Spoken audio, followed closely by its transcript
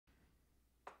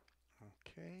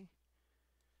Okay.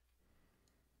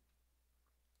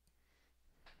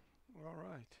 All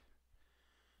right.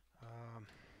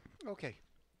 Okay.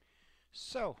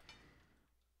 So,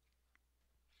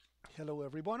 hello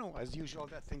everyone. Oh, as usual,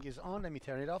 that thing is on. Let me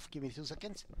turn it off. Give me 2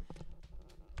 seconds.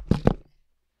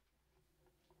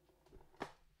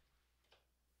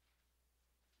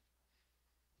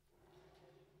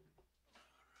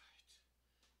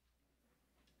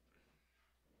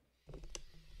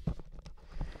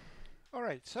 All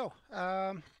right. So,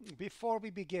 before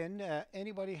we begin,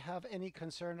 anybody have any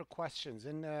concern or questions?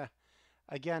 And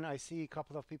again, I see a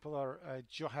couple of people are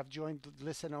have joined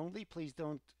listen only. Please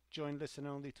don't join listen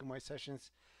only to my sessions.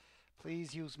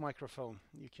 Please use microphone.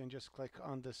 You can just click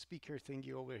on the speaker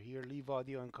thingy over here, leave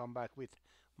audio, and come back with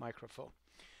microphone.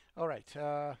 All right.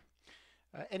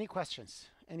 Any questions?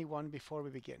 Anyone before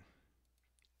we begin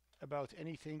about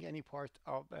anything, any part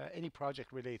of any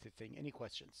project related thing? Any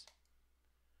questions?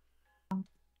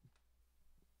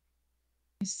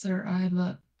 Yes, sir, I have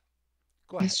a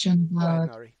Go ahead. question Go ahead, about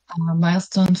Nari.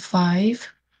 milestone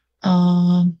 5.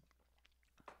 Um,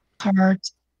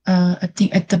 part, I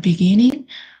think at the beginning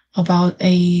about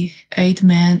a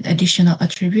 8-man additional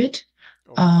attribute.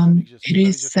 Okay, let me just It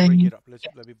is bring it saying, up.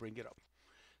 Let me bring it up.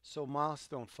 So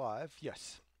milestone 5,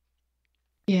 yes.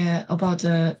 yeah, about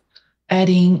the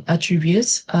adding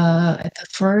attributes. Hmm. At the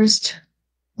first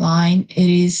line, it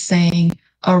is saying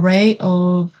array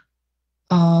of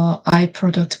I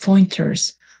product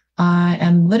pointers. I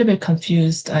am a little bit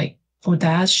confused. Like for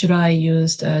that, should I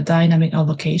use the dynamic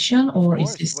allocation Of or is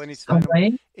course, this when it's just dynamo,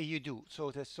 array? you do.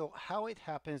 So how it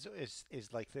happens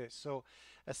is like this. So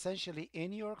essentially,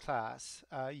 in your class,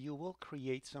 you will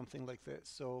create something like this.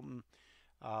 So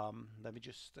let me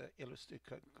just illustrate,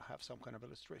 have some kind of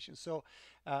illustration. So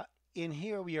uh, in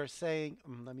here we are saying,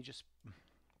 let me just,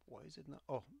 why is it not?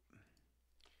 Oh,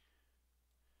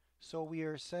 so we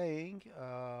are saying,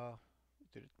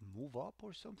 did it move up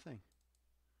or something?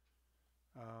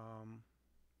 Um,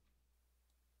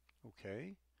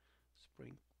 okay, let's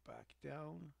bring back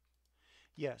down.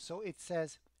 Yeah, so it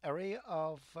says array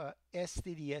of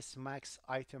STDS max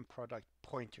item product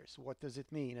pointers. What does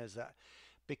it mean is that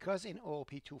because in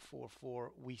OOP244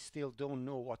 we still don't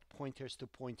know what pointers to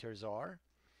pointers are,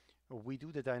 we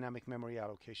do the dynamic memory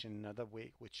allocation another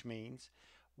way, which means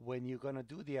when you're going to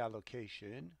do the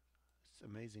allocation, it's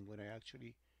amazing when I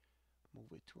actually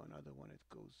move it to another one, it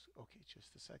goes, okay,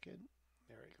 just a second.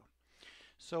 There we go.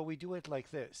 So we do it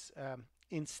like this.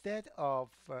 Instead of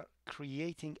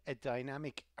creating a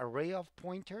dynamic array of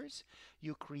pointers,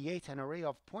 you create an array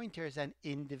of pointers and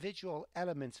individual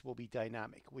elements will be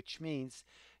dynamic, which means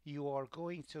you are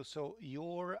going to, so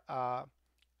your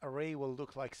array will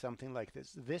look like something like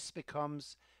this. This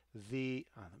becomes let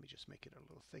me just make it a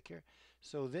little thicker.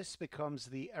 So this becomes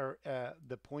the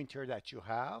pointer that you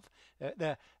have,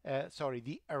 the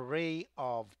array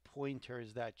of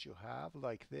pointers that you have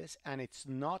like this, and it's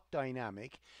not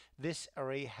dynamic. This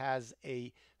array has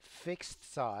a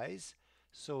fixed size.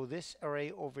 So this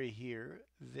array over here,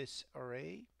 this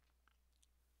array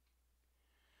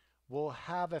will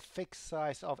have a fixed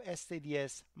size of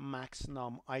stds max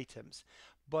num items,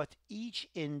 but each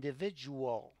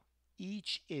individual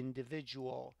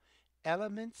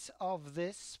elements of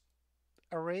this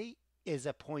array is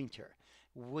a pointer,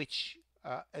 which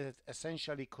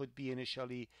essentially could be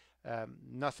initially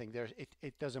nothing.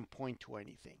 It doesn't point to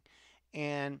anything.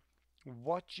 And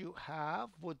what you have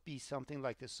would be something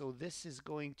like this. So this is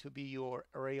going to be your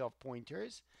array of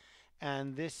pointers,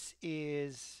 and this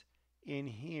is in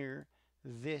here.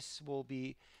 This will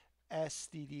be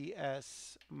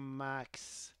SDDS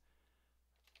max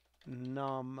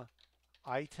num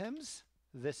items.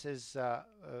 This is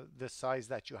the size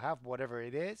that you have, whatever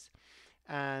it is.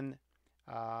 And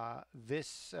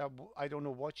this, I don't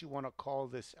know what you want to call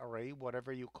this array,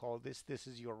 whatever you call this, this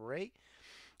is your array.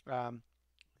 Um,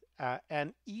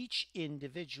 and each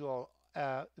individual,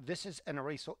 this is an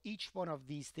array. So each one of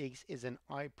these things is an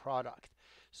I product.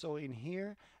 So in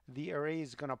here, the array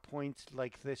is going to point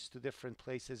like this to different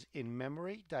places in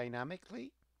memory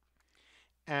dynamically.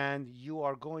 And you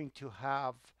are going to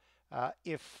have, uh,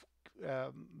 if,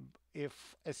 um,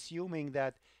 if assuming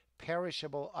that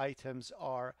perishable items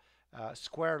are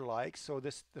square-like, so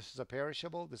this is a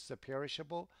perishable, this is a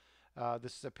perishable,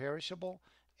 this is a perishable,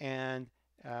 and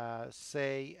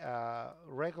say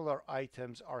regular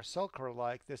items are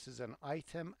Sulker-like. This is an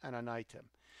item and an item.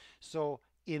 So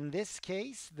in this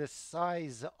case, the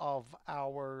size of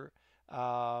our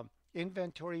uh,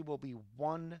 inventory will be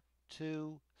 1,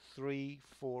 2, 3,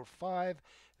 4, 5.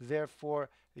 Therefore,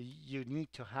 you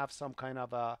need to have some kind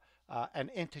of an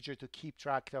integer to keep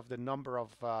track of the number of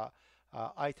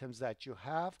items that you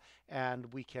have,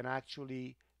 and we can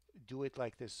actually do it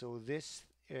like this. So this,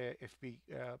 if we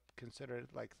consider it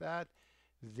like that,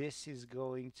 this is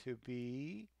going to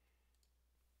be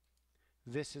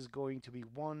this is going to be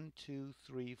 1, 2,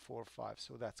 3, 4, 5.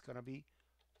 So that's going to be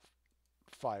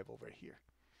 5 over here.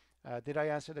 Did I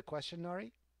answer the question,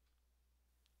 Nari?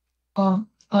 Oh,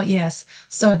 yes.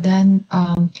 So then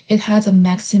it has a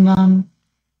maximum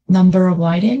number of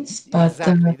items, but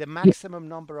Exactly, the yeah, maximum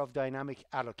number of dynamic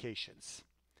allocations.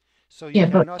 So you yeah,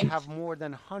 but cannot have more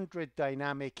than 100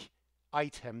 dynamic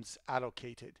items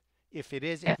allocated. If it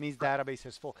is, yeah, it means database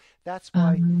is full. That's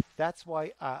why um, that's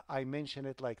why I mention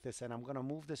it like this, and I'm gonna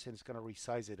move this and it's gonna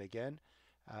resize it again.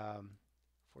 Um,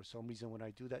 for some reason, when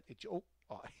I do that,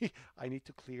 I need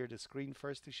to clear the screen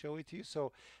first to show it to you.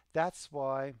 So that's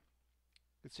why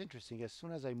it's interesting. As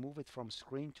soon as I move it from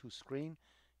screen to screen,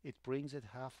 it brings it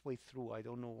halfway through. I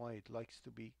don't know why it likes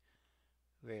to be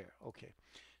there. Okay.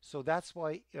 So that's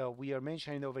why we are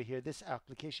mentioning over here, this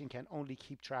application can only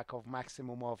keep track of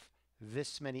maximum of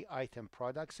this many item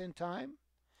products in time.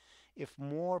 If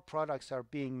more products are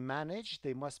being managed,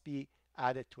 they must be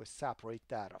added to a separate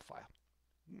data file.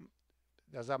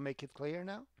 Does that make it clear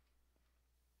now?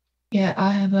 yeah,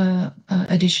 I have a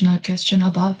additional question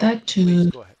about that Please to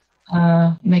go ahead.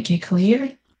 make it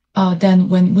clear. Then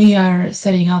when we are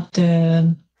setting up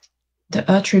the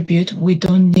attribute, we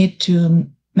don't need to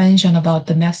mention about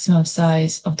the maximum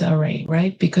size of the array,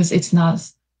 right? Because it's not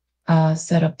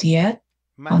set up yet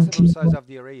Maximum until. size of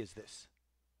the array is this.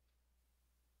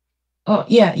 Oh,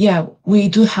 yeah, yeah, we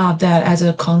do have that as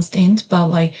a constant, but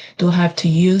like do have to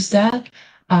use that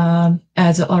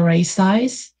as an array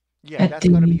size Yeah, at that's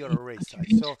going to be your the array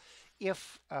size. attribute. So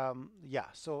if, yeah,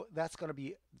 so that's going to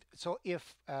be, so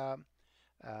if,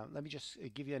 let me just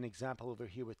give you an example over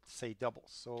here with, say,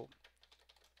 doubles.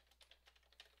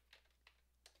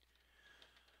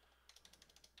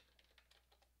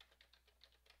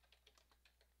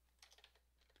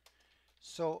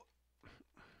 So,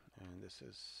 and this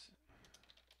is,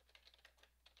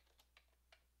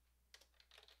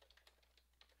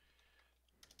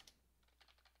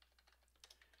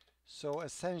 so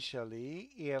essentially,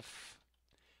 if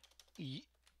y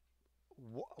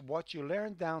what you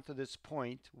learned down to this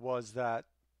point was that,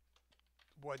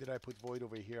 why did I put void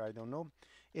over here? I don't know.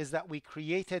 Is that we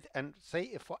created, and say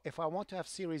if I want to have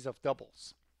series of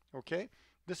doubles, okay?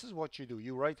 This is what you do.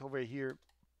 You write over here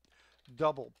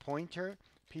double pointer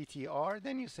PTR,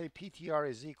 then you say PTR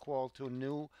is equal to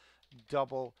new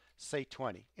double, say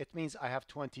 20. It means I have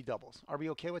 20 doubles. Are we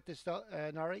okay with this,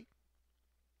 Nari?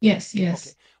 Yes,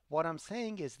 Okay, yes. what I'm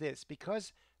saying is this,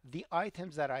 because the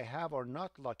items that I have are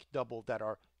not like double that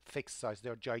are fixed size,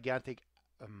 they're gigantic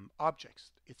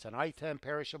objects. It's an item,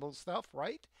 perishable stuff,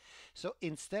 right? So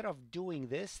instead of doing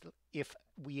this, if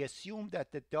we assume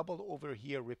that the double over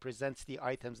here represents the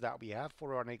items that we have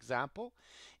for an example,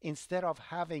 instead of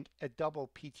having a double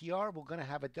PTR, we're going to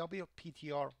have a double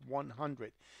PTR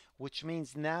 100, which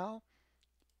means now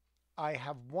I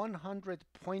have 100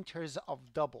 pointers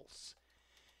of doubles.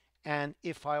 And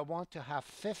if I want to have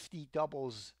 50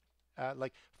 doubles,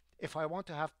 like if I want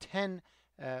to have 10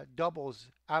 doubles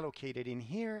allocated in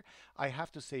here, I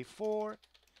have to say for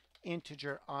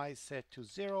integer I set to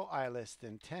 0, I less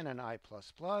than 10, and I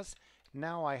plus plus.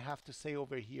 Now I have to say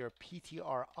over here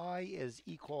ptri is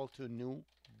equal to new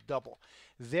double.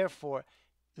 Therefore,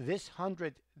 this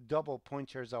 100 double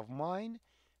pointers of mine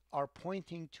are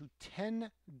pointing to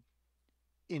 10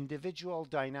 individual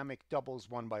dynamic doubles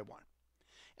one by one.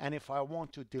 And if I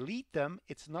want to delete them,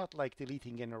 it's not like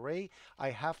deleting an array.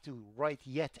 I have to write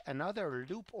yet another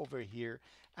loop over here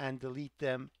and delete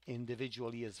them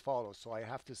individually as follows. So I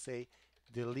have to say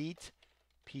delete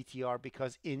PTR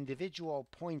because individual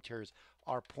pointers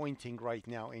are pointing right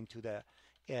now into the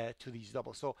to these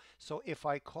doubles. So if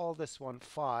I call this one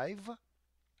 5,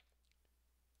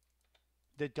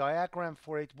 the diagram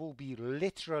for it will be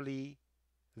literally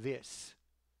this,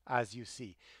 as you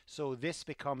see. So this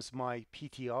becomes my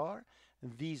PTR.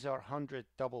 These are 100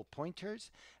 double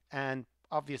pointers, and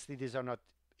obviously these are not,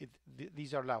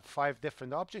 these are now 5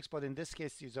 different objects, but in this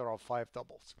case, these are all 5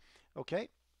 doubles. Okay,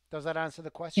 does that answer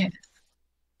the Yeah. question?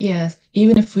 Yes,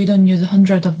 even if we don't use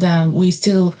 100 of them, we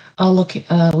still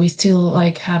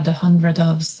like have the hundred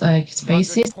of like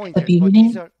 100 spaces at the pointers, but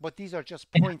these beginning. are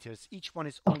just Yeah. pointers. Each one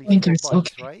is Of only 4 pointers.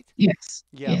 bytes, Okay. right? Yes.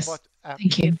 Yeah, Yes. but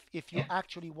Thank you. if you Yeah.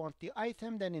 actually want the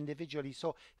item, then individually.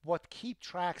 So what keep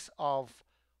tracks of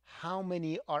how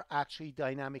many are actually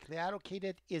dynamically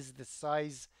allocated is the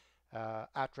size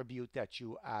attribute that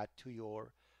you add to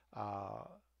your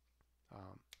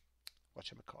um, what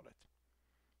should we call it?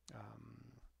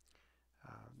 Um,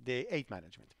 the 8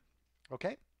 management.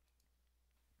 Okay,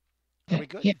 are we Okay.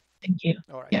 good? Yeah. Thank you.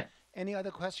 All right. Yeah. Any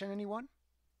other question, anyone,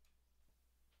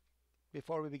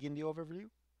 before we begin the overview?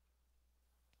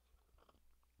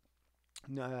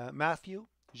 Matthew,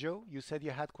 Joe, you said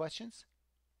you had questions?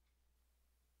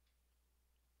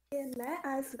 May I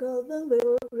ask when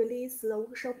will release the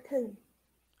workshop 10?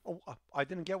 Oh, I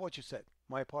didn't get what you said.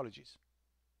 My apologies.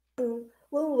 When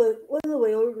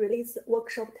will release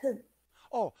workshop 10?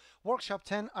 Oh, workshop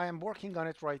 10, I am working on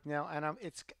it right now, and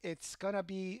it's gonna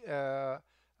be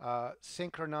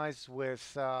synchronized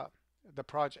with the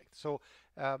project. So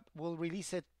we'll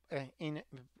release it in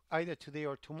either today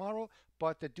or tomorrow,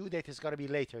 but the due date is gonna be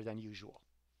later than usual.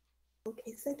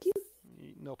 Okay, thank you.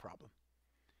 No problem.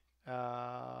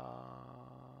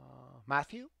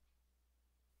 Matthew,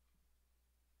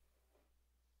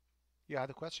 you had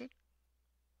a question?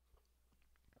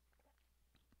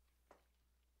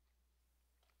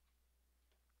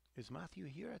 Is Matthew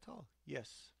here at all?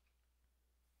 Yes,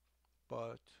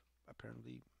 but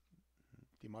apparently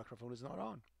the microphone is not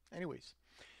on. Anyways,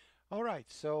 all right.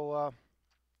 So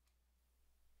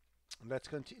let's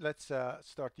continue. Let's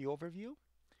start the overview.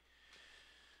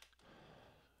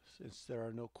 Since there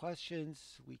are no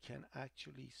questions, we can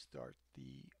actually start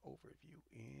the overview.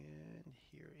 And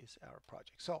here is our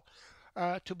project. So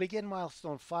to begin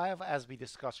milestone 5, as we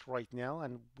discussed right now,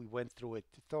 and we went through it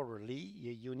thoroughly,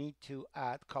 you need to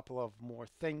add a couple of more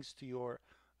things to your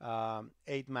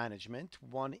aid management.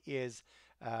 One is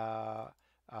uh,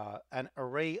 an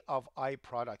array of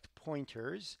iProduct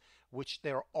pointers, which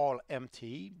they're all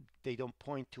empty. They don't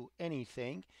point to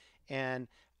anything. And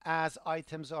as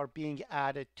items are being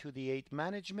added to the aid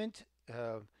management,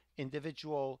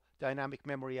 individual dynamic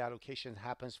memory allocation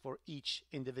happens for each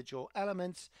individual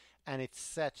elements, and it's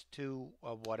set to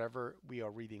whatever we are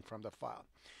reading from the file.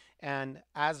 And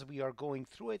as we are going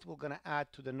through it, we're going to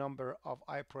add to the number of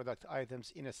iProduct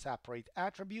items in a separate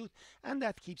attribute, and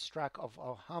that keeps track of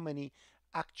how many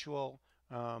actual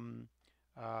um,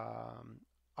 um,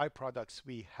 iProducts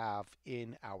we have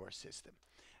in our system.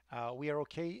 We are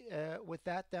okay with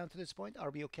that down to this point.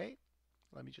 Are we okay?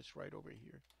 Let me just write over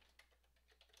here.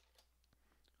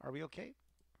 Are we okay?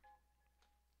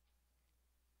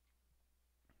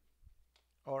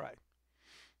 All right.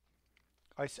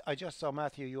 I just saw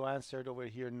Matthew, you answered over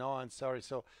here. No, I'm sorry.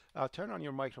 So turn on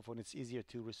your microphone. It's easier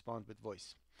to respond with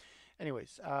voice.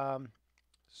 Anyways,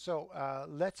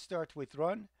 let's start with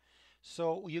run.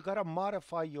 So you got to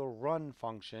modify your run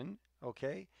function,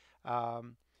 okay?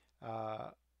 Um, uh,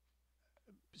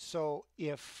 so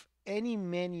if any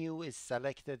menu is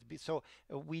selected, so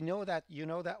we know that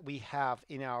that we have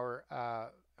in our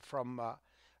from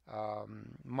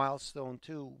milestone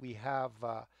 2, we have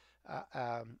a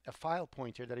file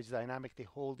pointer that is dynamically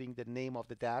holding the name of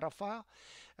the data file.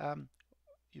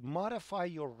 You modify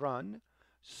your run.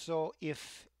 So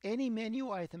if any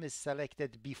menu item is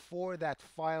selected before that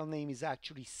file name is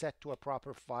actually set to a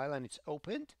proper file and it's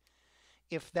opened,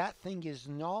 if that thing is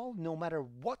null, no matter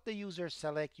what the user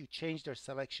select, you change their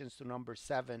selections to number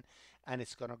 7 and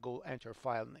it's going to go enter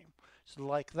file name. So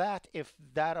like that, if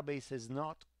database is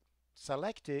not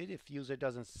selected, if user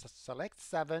doesn't select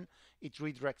 7, it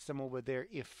redirects them over there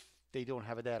if they don't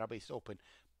have a database open,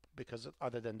 because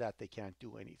other than that they can't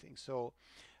do anything. So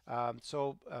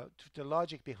the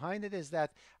logic behind it is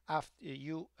that after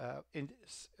you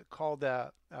call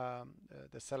the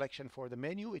selection for the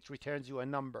menu, it returns you a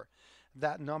number.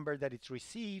 That number that it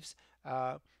receives,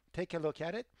 take a look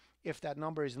at it. If that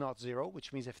number is not 0,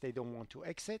 which means if they don't want to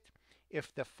exit,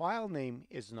 if the file name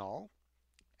is null,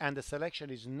 and the selection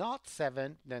is not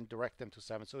 7, then direct them to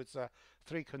 7. So it's a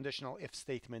 3 conditional if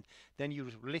statement. Then you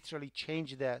literally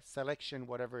change the selection,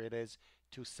 whatever it is,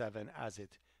 to 7 as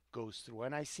it goes through.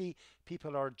 And I see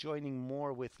people are joining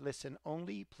more with listen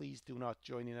only. Please do not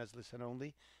join in as listen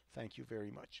only. Thank you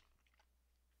very much.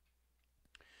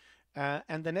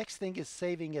 And the next thing is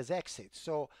saving as exit.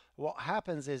 So what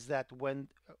happens is that when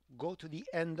go to the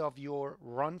end of your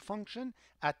run function,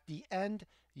 at the end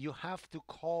you have to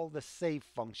call the save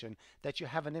function that you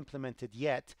haven't implemented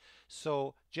yet.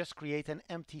 So just create an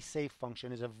empty save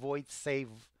function, is a void save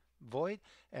void,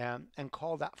 and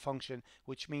call that function,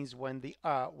 which means when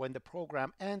the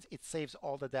program ends, it saves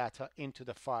all the data into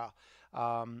the file.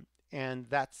 And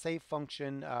that save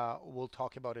function, we'll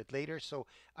talk about it later. So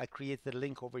I create the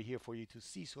link over here for you to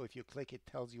see. So if you click, it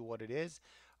tells you what it is,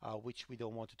 which we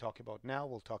don't want to talk about now.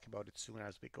 We'll talk about it soon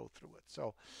as we go through it.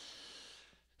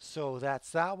 So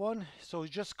that's that one. So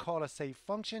just call a save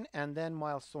function, and then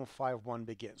milestone 5.1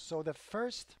 begins. So the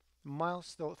first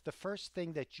milestone, the first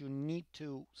thing that you need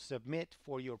to submit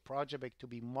for your project to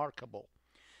be markable,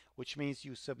 which means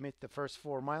you submit the first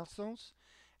 4 milestones,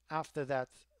 after that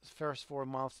first four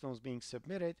milestones being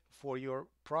submitted, for your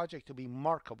project to be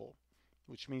markable,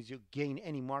 which means you gain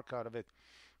any mark out of it,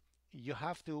 you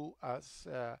have to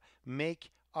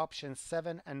make option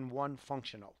 7 and 1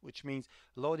 functional, which means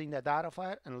loading the data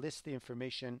file and list the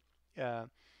information uh,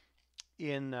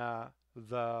 in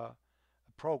the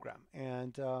program.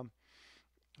 And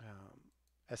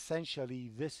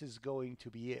essentially, this is going to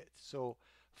be it. So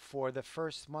for the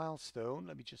first milestone,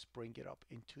 let me just bring it up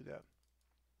into the.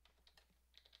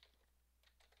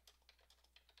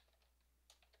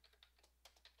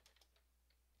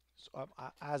 So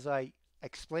as I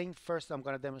explained, first I'm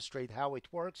going to demonstrate how it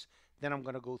works, then I'm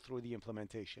going to go through the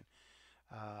implementation.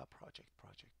 Project.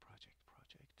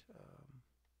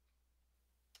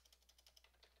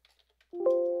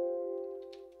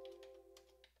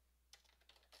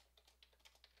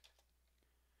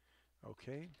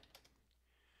 Okay.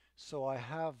 So I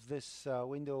have this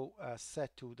window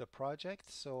set to the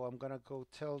project. So I'm going to go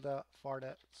tilde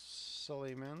Farda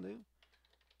Soleimanlu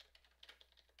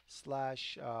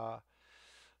slash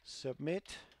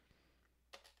submit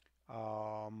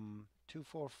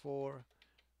 244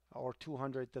 or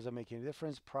 200, doesn't make any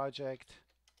difference, project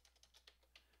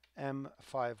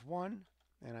M51,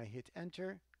 and I hit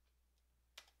enter.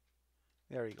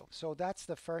 There you go. So that's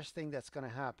the first thing that's going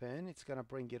to happen. It's going to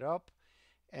bring it up,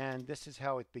 and this is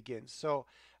how it begins. So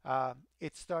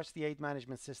it starts the aid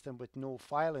management system with no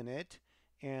file in it.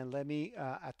 And let me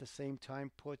at the same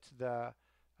time put the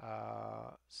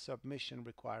submission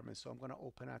requirements. So I'm going to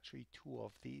open actually two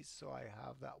of these. So I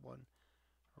have that one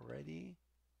ready.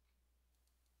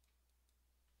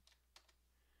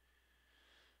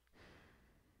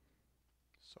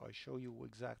 So I show you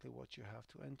exactly what you have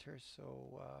to enter.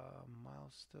 So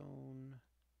milestone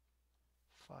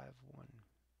 5.1.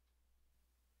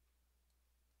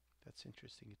 That's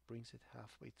interesting. It brings it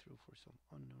halfway through for some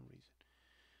unknown reason.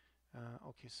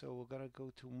 Okay, so we're gonna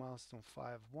go to milestone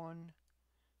 5.1,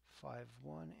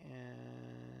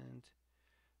 and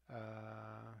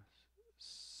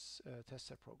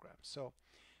tester program. So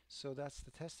that's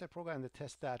the tester program. The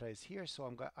test data is here.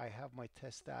 So I have my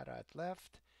test data at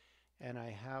left, and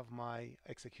I have my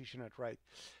execution at right.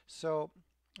 So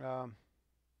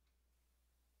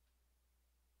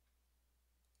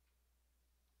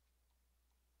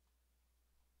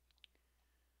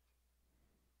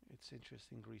it's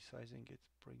interesting, resizing it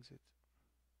brings it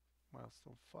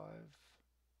milestone 5.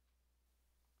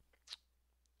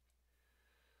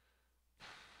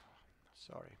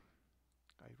 Sorry,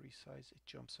 I resize, it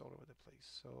jumps all over the place.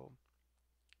 So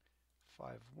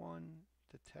 5.1,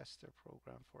 the tester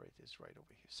program for it is right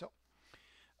over here. So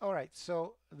all right,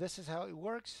 so this is how it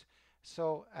works.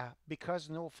 So because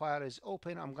no file is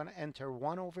open, I'm going to enter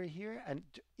 1 over here, and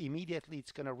immediately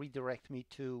it's going to redirect me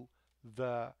to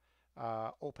the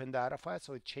open data file.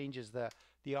 So it changes the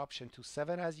option to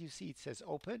 7. As you see, it says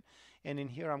open. And in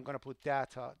here, I'm going to put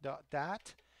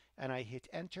data.dat, and I hit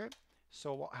enter.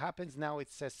 So what happens now,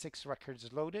 it says 6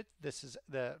 records loaded. This is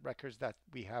the records that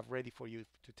we have ready for you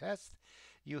to test.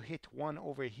 You hit 1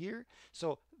 over here.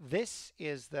 So this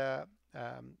is the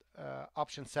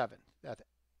option 7 that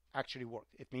actually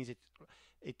worked. It means it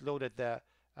loaded the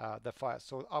file.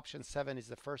 So option 7 is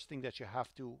the first thing that you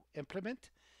have to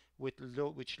implement,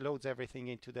 which loads everything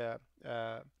into the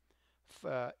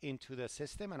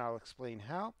system, and I'll explain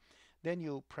how. Then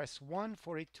you press 1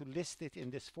 for it to list it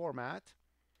in this format.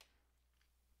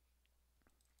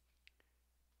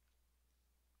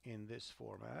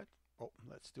 Oh,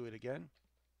 let's do it again.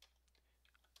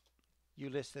 You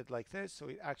list it like this, so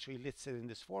it actually lists it in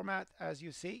this format, as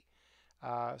you see.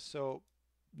 So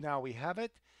now we have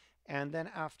it, and then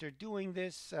after doing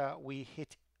this, we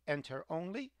hit enter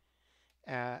only,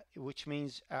 which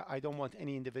means I don't want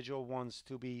any individual ones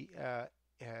to be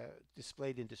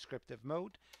displayed in descriptive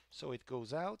mode, so it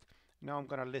goes out. Now I'm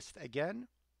going to list again.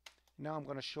 Now I'm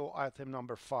going to show item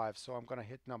number 5, so I'm going to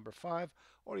hit number 5,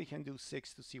 or you can do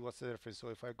 6 to see what's the difference. So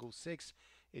if I go 6,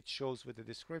 it shows with the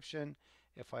description.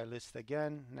 If I list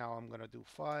again, now I'm going to do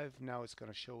 5. Now it's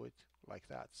going to show it like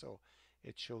that. So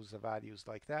it shows the values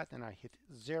like that, and I hit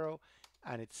 0,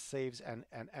 and it saves and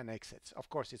exits. Of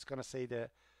course, it's going to say the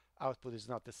output is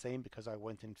not the same because I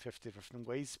went in 50 different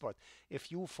ways, but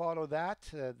if you follow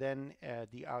that, then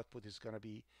the output is going to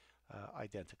be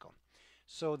identical.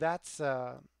 So that's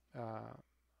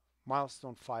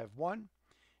milestone 5.1,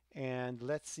 and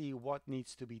let's see what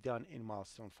needs to be done in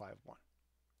milestone 5.1.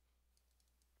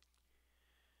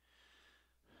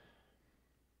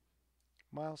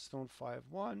 Milestone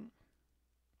 5.1.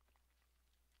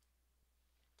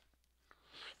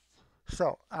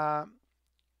 So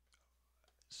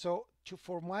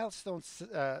for milestones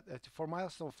for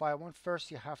milestone file one,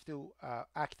 first you have to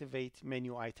activate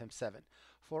menu item 7.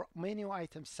 For menu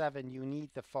item 7, you need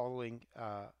the following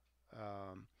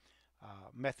um,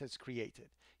 methods created.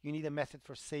 You need a method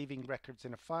for saving records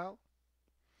in a file,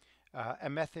 a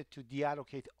method to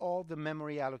deallocate all the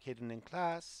memory allocated in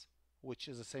class, which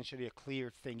is essentially a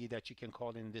clear thingy that you can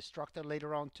call in the destructor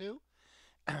later on too.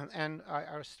 And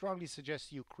I strongly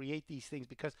suggest you create these things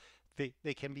because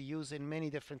they can be used in many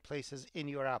different places in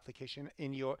your application,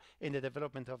 in the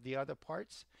development of the other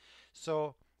parts.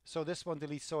 So this one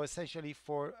deletes. So essentially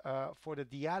for the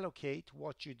deallocate,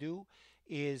 what you do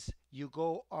is you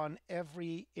go on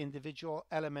every individual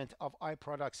element of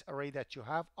iProducts array that you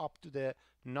have up to the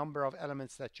number of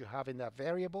elements that you have in that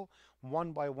variable.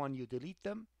 One by one you delete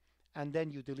them, and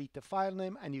then you delete the file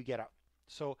name and you get out.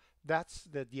 So that's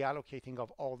the deallocating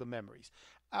of all the memories.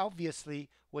 Obviously,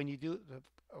 when you do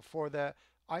for the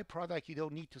iProduct, you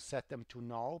don't need to set them to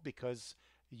null because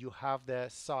you have the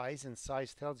size, and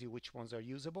size tells you which ones are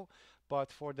usable.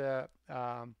 But for the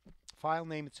file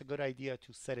name, it's a good idea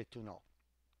to set it to null.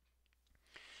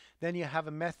 Then you have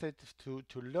a method to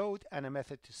load and a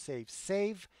method to save.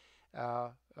 Save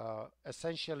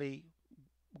essentially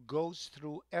goes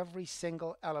through every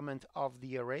single element of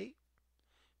the array,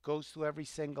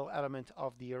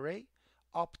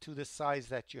 up to the size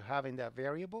that you have in that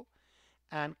variable,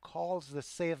 and calls the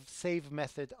save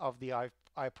method of the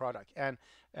iProduct. And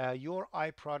your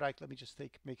iProduct, let me just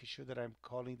making sure that I'm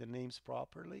calling the names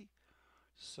properly.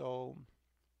 So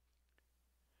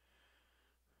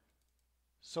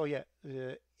yeah,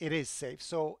 it is saved.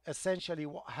 So essentially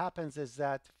what happens is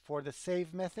that for the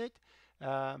save method,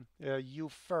 you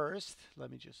first,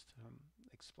 let me just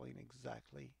explain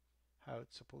exactly how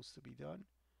it's supposed to be done.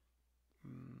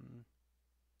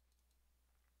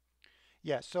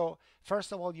 Yeah, so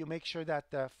first of all, you make sure that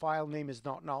the file name is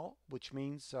not null, which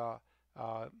means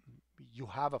you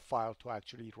have a file to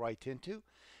actually write into.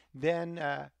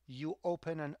 Then you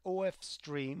open an OF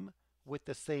stream with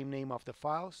the same name of the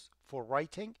files for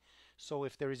writing. So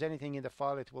if there is anything in the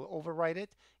file, it will overwrite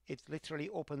it. It literally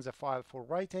opens a file for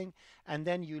writing. And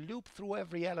then you loop through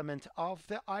every element of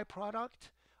the iProduct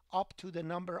up to the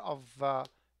number of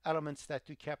elements that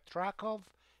you kept track of.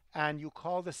 And you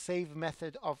call the save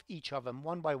method of each of them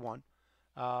one by one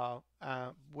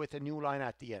with a new line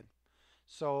at the end.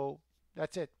 So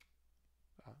that's it.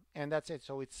 And that's it.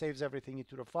 So it saves everything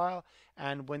into the file.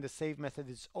 And when the save method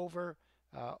is over,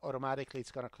 automatically it's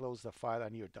going to close the file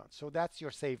and you're done. So that's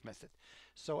your save method.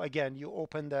 So again, you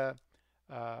open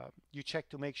you check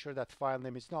to make sure that file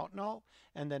name is not null.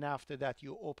 And then after that,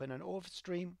 you open an OF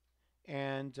stream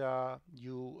and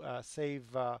you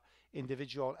save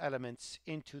individual elements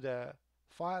into the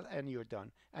file and you're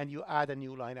done. And you add a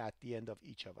new line at the end of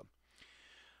each of them.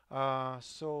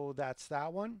 So that's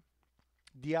that one.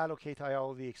 Deallocate I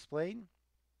already explained.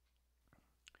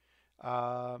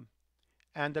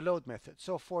 And the load method.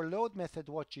 So for load method,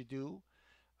 what you do,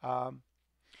 the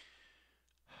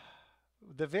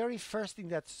very first thing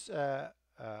that's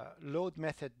load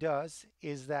method does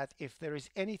is that if there is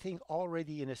anything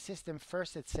already in a system,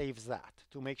 first it saves that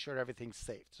to make sure everything's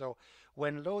saved. So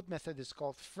when load method is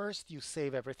called, first you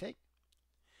save everything,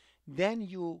 then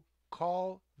you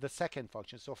call the second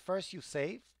function. So first you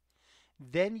save,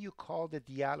 then you call the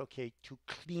deallocate to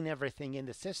clean everything in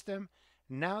the system.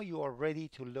 Now you are ready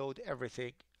to load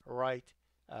everything right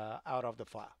out of the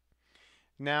file.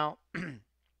 Now,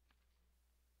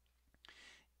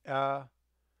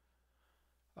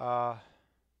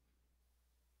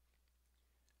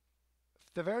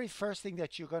 the very first thing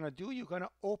that you're going to do, you're going to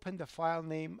open the file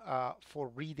name for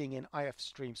reading in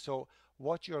ifstream. So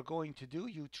what you're going to do,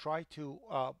 you try to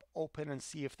open and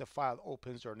see if the file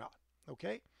opens or not.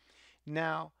 Okay.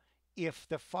 Now, if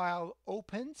the file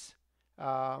opens,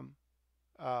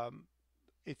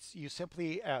 it's you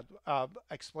simply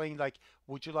explain like,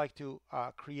 would you like to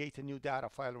create a new data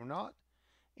file or not?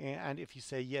 And if you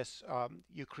say yes,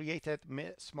 you create a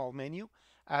small menu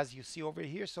as you see over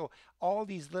here. So all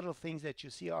these little things that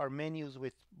you see are menus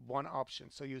with one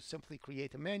option. So you simply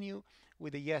create a menu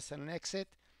with a yes and an exit,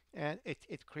 and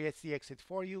it creates the exit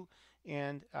for you.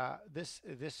 And this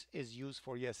is used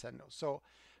for yes and no. So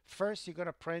first you're going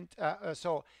to print,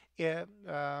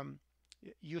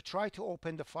 you try to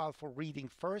open the file for reading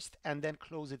first and then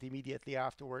close it immediately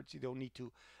afterwards. You don't need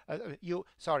to, you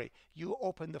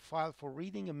open the file for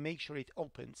reading and make sure it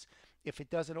opens. If it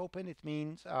doesn't open, it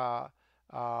means file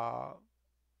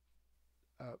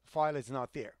is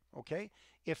not there. Okay.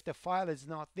 If the file is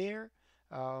not there,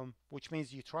 which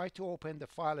means you try to open, the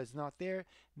file is not there,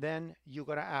 then you're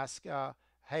going to ask,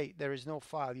 hey, there is no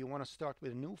file. You want to start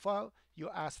with a new file? you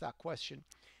ask that question.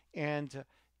 And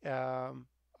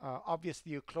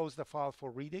obviously, you close the file for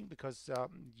reading because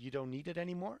you don't need it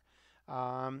anymore.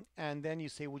 And then you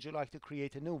say, would you like to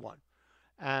create a new one?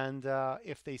 And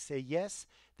if they say yes,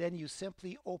 then you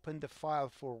simply open the file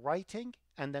for writing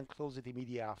and then close it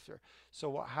immediately after. So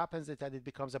what happens is that it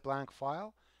becomes a blank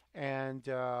file, and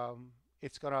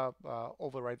it's gonna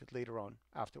overwrite it later on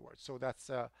afterwards. So that's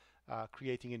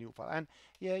creating a new file. And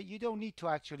yeah, you don't need to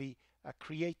actually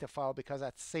create the file, because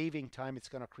at saving time it's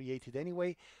gonna create it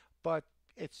anyway. But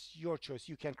it's your choice.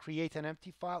 You can create an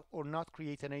empty file or not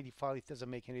create an empty file. It doesn't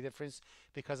make any difference,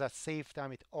 because at save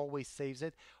time it always saves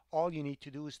it. All you need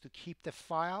to do is to keep the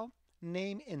file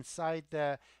name inside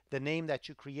the name that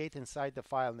you create inside the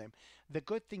file name. The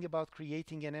good thing about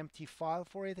creating an empty file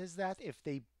for it is that if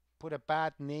they put a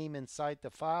bad name inside the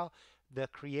file, the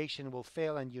creation will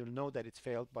fail and you'll know that it's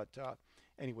failed. But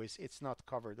anyways, it's not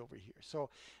covered over here. So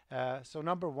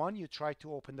number one, you try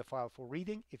to open the file for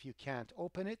reading. If you can't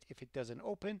open it, if it doesn't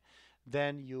open,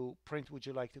 then you print, would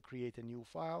you like to create a new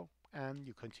file? And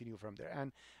you continue from there.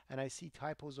 And I see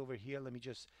typos over here. Let me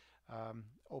just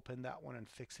open that one and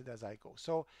fix it as I go.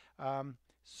 So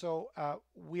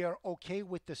we are okay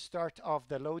with the start of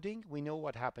the loading. We know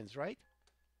what happens, right?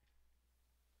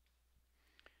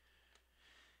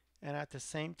 And at the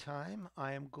same time,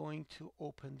 I am going to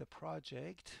open the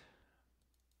project.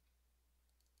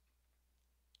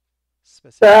 So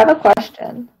I have a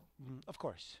question. Of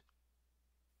course.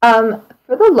 For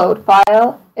the load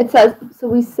file, it says, so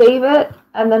we save it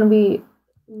and then we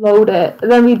load it,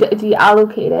 and then we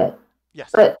deallocate it. Yes.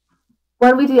 But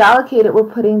when we deallocate it,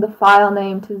 we're putting the file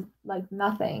name to like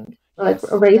nothing, or yes,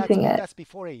 like erasing it. That's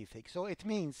before anything. So it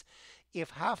means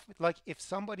if if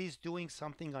somebody's doing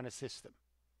something on a system,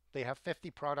 they have 50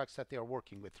 products that they are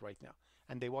working with right now,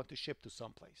 and they want to ship to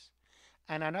someplace.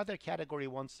 And another category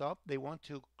wants up, they want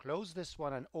to close this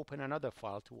one and open another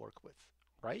file to work with,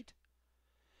 right?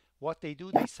 What they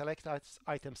do, they select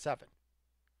item 7.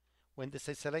 When they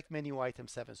say select menu item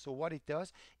 7, so what it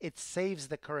does, it saves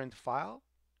the current file,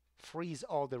 frees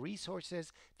all the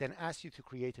resources, then asks you to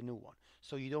create a new one,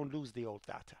 so you don't lose the old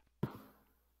data.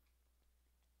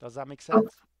 Does that make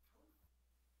sense?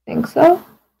 I think so.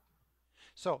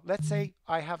 So let's say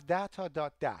I have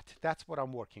data.dat. That's what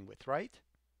I'm working with, right?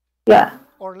 Yeah.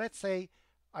 Or let's say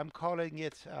I'm calling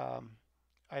it,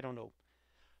 I don't know,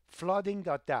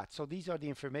 flooding.dat. So these are the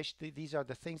information, these are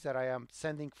the things that I am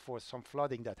sending for some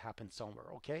flooding that happened somewhere,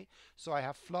 okay? So I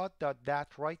have flood.dat.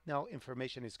 Right now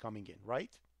information is coming in,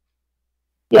 right?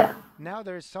 Yeah. Now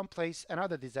there is someplace,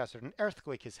 another disaster, an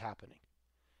earthquake is happening.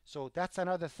 So that's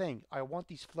another thing. I want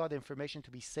these flood information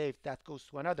to be saved. That goes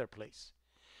to another place.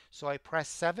 So I press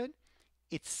 7.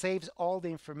 It saves all the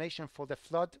information for the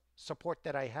flood support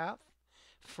that I have,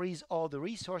 frees all the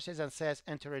resources, and says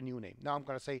enter a new name. Now I'm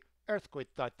going to say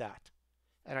earthquake.dat,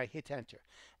 and I hit enter.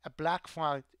 A black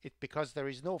file, because there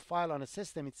is no file on a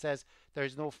system, it says there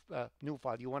is no new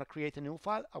file. You want to create a new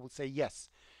file? I would say yes.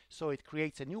 So it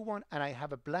creates a new one, and I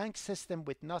have a blank system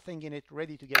with nothing in it,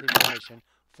 ready to get information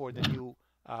for the new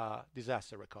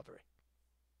disaster recovery.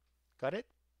 Got it?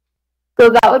 So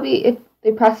that would be if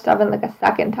they press 7 like a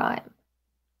second time.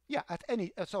 Yeah, at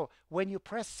any, so when you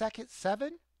press 7,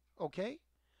 okay,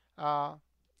 let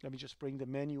me just bring the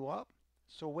menu up.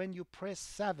 So when you press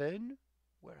 7,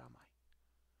 where am I?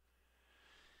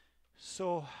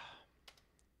 So,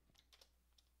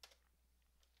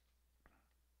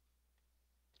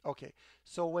 okay,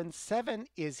 so when 7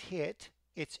 is hit,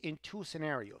 it's in two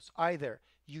scenarios. Either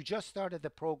you just started the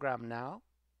program now,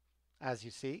 as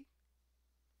you see,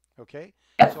 okay?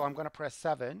 So I'm going to press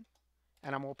 7,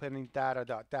 and I'm opening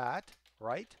data.dat,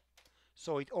 right?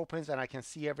 So it opens and I can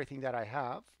see everything that I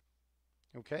have,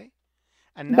 okay?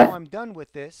 And now I'm done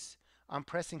with this. I'm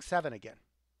pressing 7 again,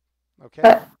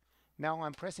 okay? Now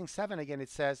I'm pressing 7 again. It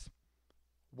says,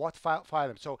 what file?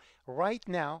 So right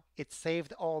now, it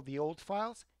saved all the old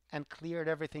files and cleared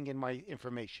everything in my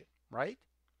information, right?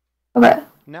 Okay.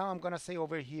 Now I'm going to say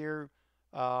over here,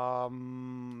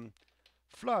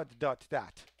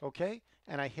 flood.dat, okay?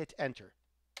 And I hit enter.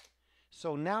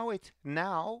 So now it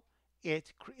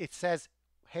says,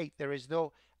 hey, there is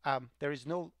no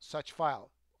such file.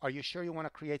 Are you sure you want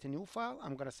to create a new file?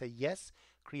 I'm going to say yes,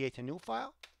 create a new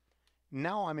file.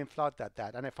 Now I'm in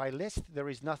flood.dat, and if I list, there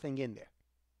is nothing in there.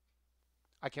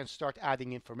 I can start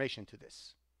adding information to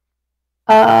this.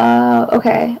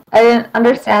 Okay. I didn't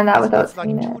understand that without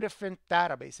seeing it. It's like 2 different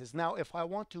databases. Now, if I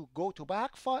want to go to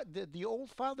back file, the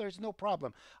old file, there's no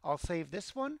problem. I'll save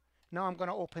this one. Now I'm going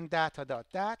to open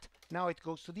data.dat. Now it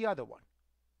goes to the other one.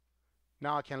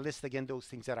 Now I can list again those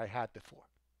things that I had before.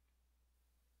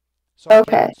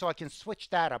 Okay, so I can switch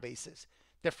databases,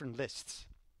 different lists.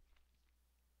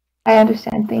 I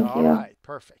understand. Thank All you. right,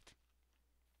 perfect.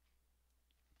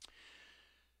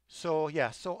 So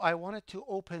yeah, so I wanted to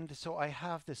open, so I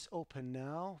have this open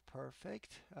now,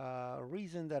 perfect.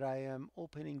 Reason that I am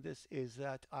opening this is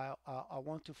that I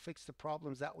want to fix the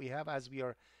problems that we have as we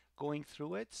are going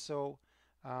through it. So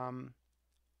um,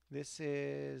 this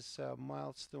is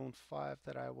milestone 5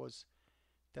 that I was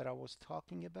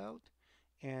talking about,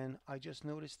 and I just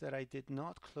noticed that I did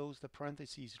not close the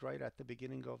parentheses right at the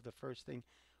beginning of the first thing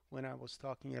when I was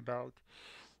talking about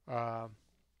uh,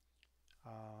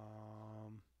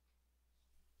 um,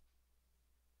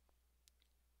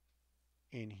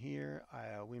 in here.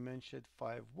 We mentioned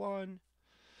 5.1,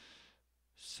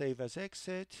 save as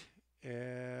exit,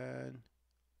 and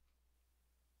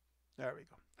there we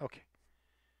go. Okay,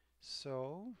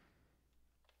 so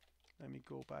let me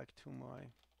go back to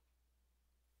my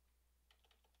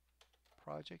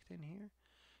project in here.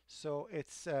 So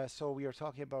it's so we are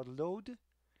talking about load.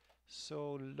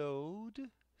 So load,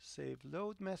 save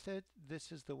load method.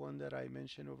 This is the one that I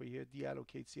mentioned over here,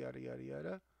 deallocates yada yada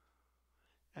yada,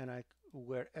 and I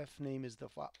where f name is the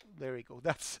file. There we go.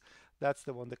 That's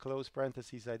the one. The close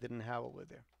parentheses I didn't have over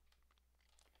there.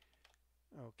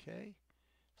 Okay,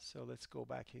 so let's go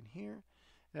back in here.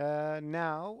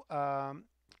 Now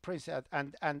preset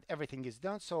and everything is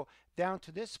done. So down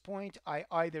to this point, I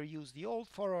either use the old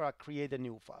file or I create a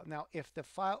new file. Now, if the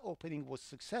file opening was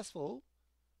successful,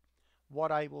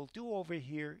 what I will do over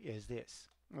here is this.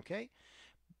 Okay,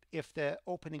 if the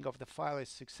opening of the file is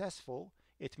successful,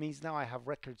 it means now I have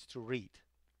records to read.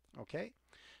 Okay,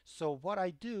 so what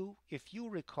I do, if you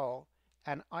recall,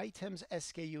 an item's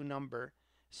SKU number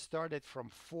started from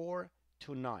 4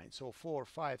 to 9. So 4,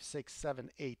 5, 6, 7,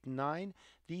 8, 9.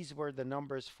 These were the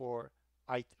numbers for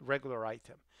regular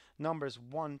item. Numbers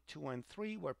 1, 2, and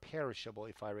 3 were perishable,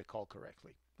 if I recall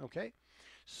correctly. Okay,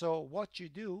 so what you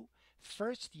do,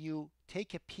 first you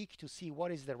take a peek to see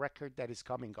what is the record that is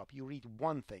coming up. You read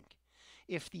one thing.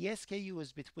 If the SKU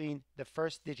is between, the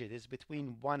first digit is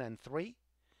between 1 and 3,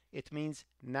 it means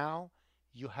now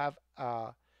you have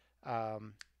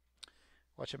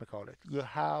what should we call it? You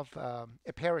have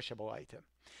a perishable item.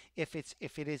 If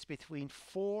it is between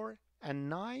 4 and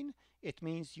 9, it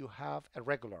means you have a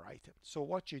regular item. So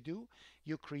what you do,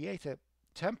 you create a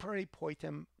temporary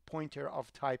pointer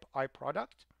of type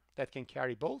iProduct that can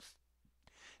carry both.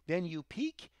 Then you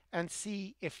peek and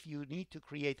see if you need to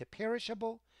create a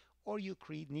perishable or you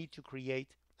need to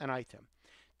create an item.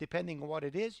 Depending on what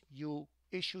it is, you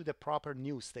issue the proper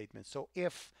new statement. So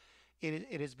if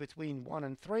it is between 1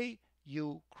 and 3,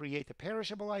 you create a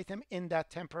perishable item in that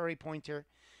temporary pointer.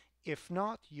 If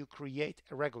not, you create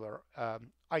a regular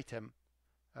item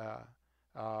uh,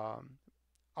 um,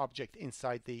 object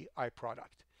inside the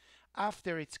iProduct.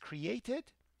 After it's created,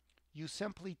 you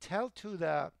simply tell to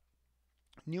the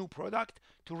new product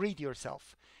to read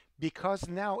yourself. Because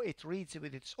now it reads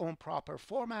with its own proper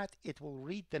format, it will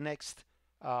read the next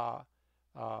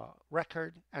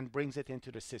record and brings it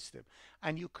into the system.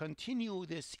 And you continue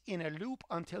this in a loop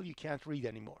until you can't read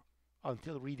anymore,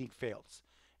 until reading fails.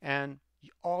 And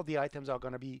all the items are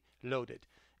going to be loaded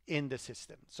in the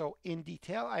system. So in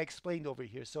detail, I explained over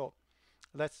here. So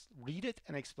let's read it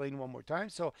and explain one more time.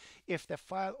 So if the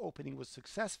file opening was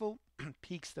successful,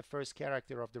 peeks the first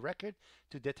character of the record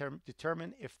to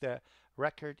determine if the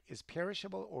record is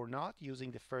perishable or not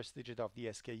using the first digit of the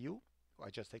SKU. I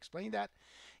just explained that.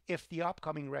 If the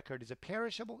upcoming record is a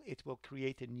perishable, it will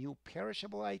create a new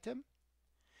perishable item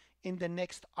in the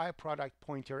next iProduct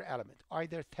pointer element,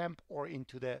 either temp or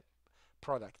into the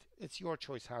product. It's your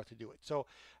choice how to do it. So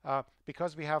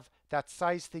because we have that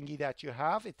size thingy that you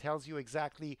have, it tells you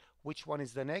exactly which one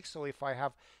is the next. So if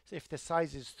the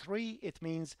size is 3, it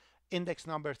means index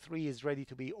number 3 is ready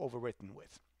to be overwritten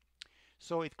with.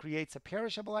 So it creates a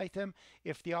perishable item.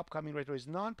 If the upcoming record is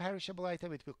non-perishable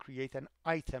item, it will create an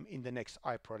item in the next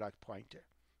iProduct pointer.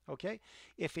 Okay.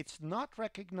 If it's not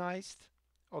recognized,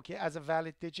 okay, as a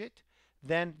valid digit,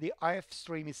 then the if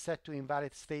stream is set to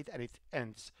invalid state and it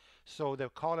ends. So the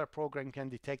caller program can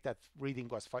detect that reading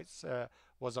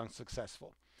was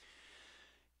unsuccessful.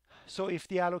 So if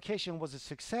the allocation was a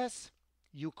success,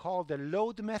 you call the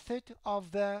load method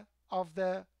of the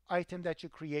item that you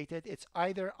created. It's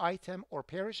either item or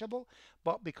perishable,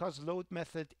 but because load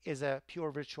method is a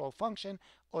pure virtual function,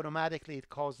 automatically it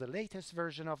calls the latest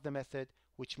version of the method,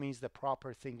 which means the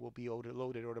proper thing will be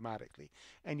loaded automatically.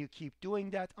 And you keep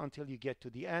doing that until you get to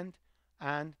the end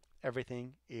and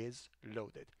everything is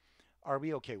loaded. Are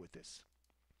we okay with this?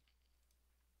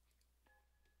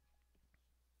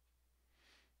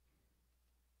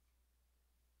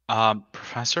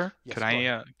 Professor, Yes, could go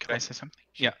ahead. I say something?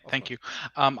 Sure, Yeah, of thank course. you.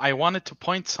 I wanted to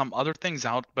point some other things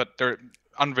out, but they're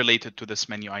unrelated to this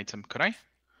menu item. Could I?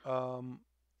 Um,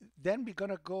 then we're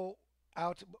gonna go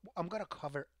out. I'm gonna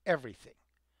cover everything.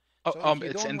 Oh, So if you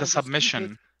it's don't in the mind, just keep it.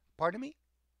 submission. Pardon me?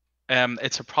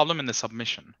 It's a problem in the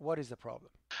submission. What is the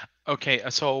problem? Okay,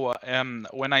 so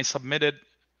when I submitted,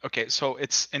 okay, so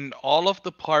it's in all of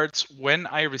the parts when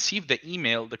I received the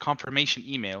email, the confirmation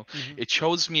email, Hmm. it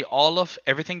shows me all of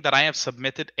everything that I have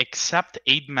submitted except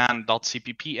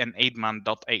aidman.cpp and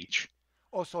aidman.h.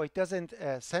 Oh, so it doesn't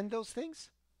send those things?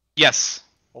 Yes.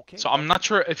 Okay, So I'm that. not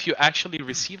sure if you actually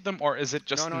received them or is it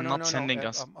No, just no, no, not no, no. sending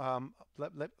us?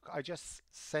 I just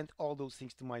sent all those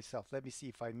things to myself. Let me see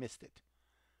if I missed it.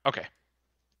 Okay.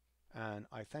 And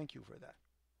I thank you for that.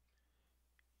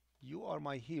 You are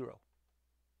my hero.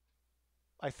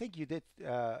 I think you did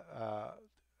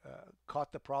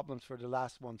caught the problems for the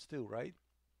last ones too, right?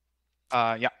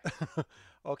 Yeah.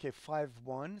 Okay,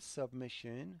 5-1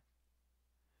 submission.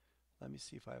 Let me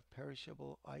see if I have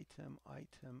perishable item,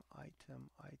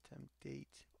 date,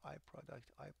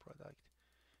 iProduct,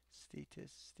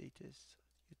 status,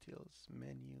 utils,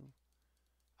 menu.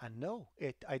 And no,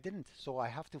 I didn't, so I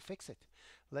have to fix it.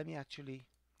 Let me actually,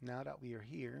 now that we are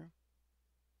here,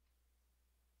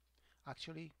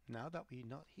 actually, now that we're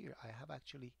not here, I have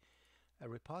actually a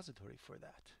repository for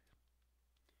that.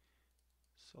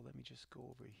 So let me just go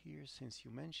over here. Since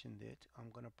you mentioned it, I'm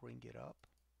gonna bring it up.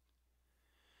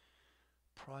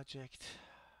 Project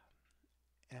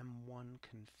M1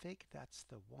 config, that's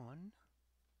the one.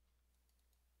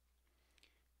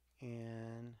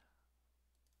 And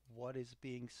what is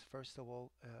being, first of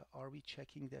all, are we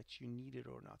checking that you need it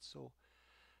or not? So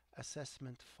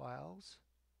assessment files.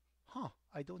 Huh,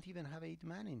 I don't even have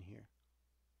aidman in here.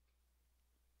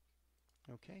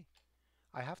 Okay,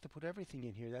 I have to put everything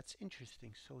in here. That's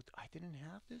interesting. So I didn't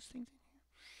have those things in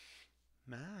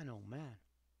here? Man, oh man.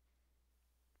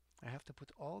 I have to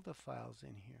put all the files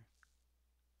in here.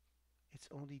 It's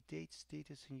only date,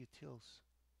 status, and utils.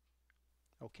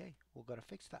 Okay, we're gonna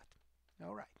fix that.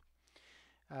 All right.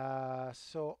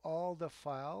 So all the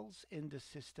files in the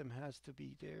system has to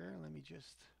be there. Let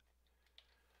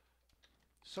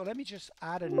me just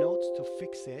add a note to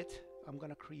fix it. I'm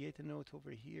gonna create a note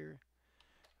over here.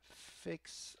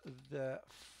 Fix the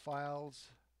files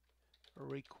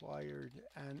required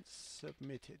and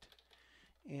submitted.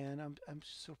 And I'm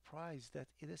surprised that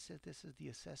this is the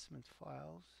assessment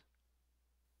files.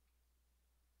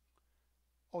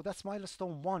 Oh, that's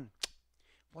milestone 1.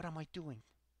 What am I doing?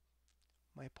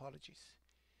 My apologies.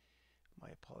 My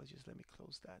apologies. Let me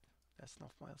close that. That's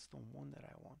not milestone 1 that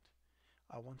I want.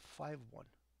 I want 5-1.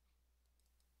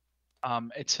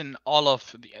 It's in all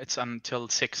of the, it's until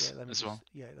 6 Yeah, as well.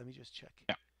 let me just check.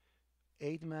 Yeah.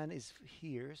 Aidman is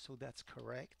here, so that's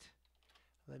correct.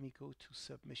 Let me go to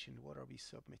submission. What are we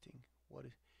submitting? What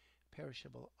is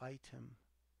perishable item,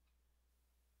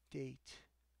 date,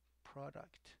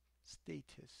 product,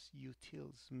 status,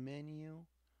 utils, menu,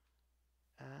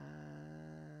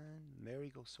 and there we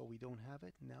go. So we don't have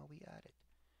it. Now we add it.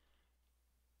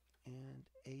 And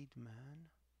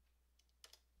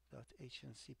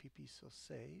aidman.hncpp, so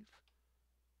save.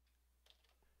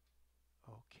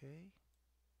 Okay,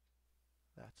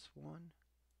 that's 1.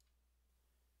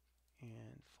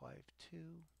 And 5-2.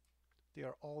 They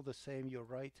are all the same. You're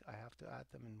right. I have to add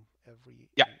them in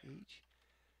Yeah. in each.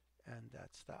 And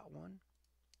that's that one.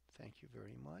 Thank you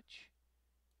very much.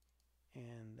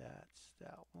 And that's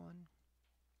that one.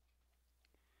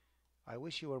 I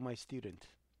wish you were my student.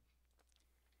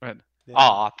 Right. Then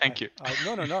thank you.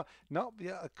 no, no, no, no.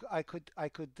 Yeah, I could.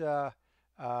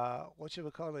 What should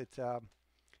we call it? Um,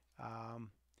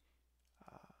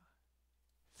 uh,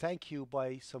 Thank you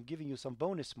by giving you some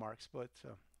bonus marks, but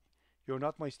you're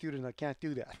not my student. I can't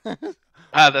do that.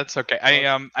 That's okay.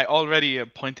 I already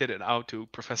pointed it out to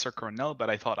Professor Cornell, but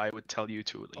I thought I would tell you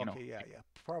to, you know. Okay, yeah.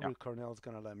 Probably Cornell's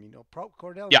gonna let me know.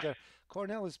 Yeah.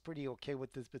 Cornell is pretty okay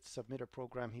with this bit submitter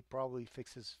program. He probably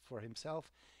fixes for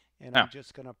himself, and Yeah. I'm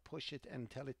just gonna push it and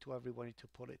tell it to everybody to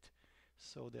pull it,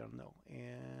 so they'll know.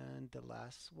 And the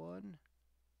last one.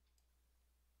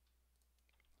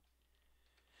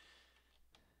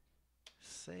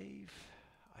 Save.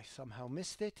 I somehow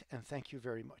missed it, and thank you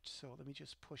very much. So let me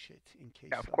just push it in case.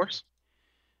 Yeah, of course.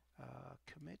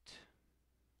 Commit.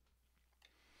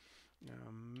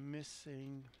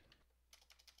 Missing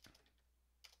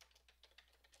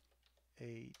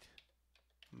aid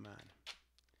man.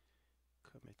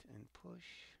 Commit and push.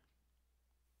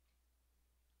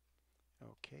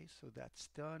 Okay, so that's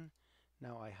done.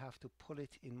 Now I have to pull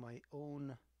it in my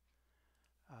own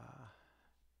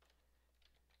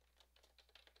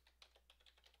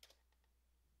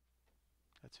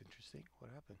That's interesting.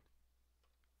 What happened?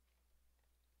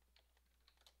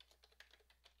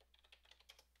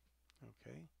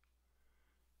 Okay.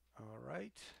 All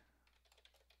right.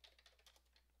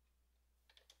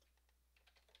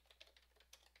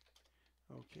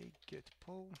 Okay, git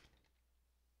pull.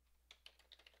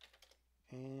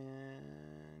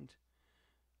 And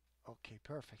okay,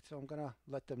 perfect. So I'm gonna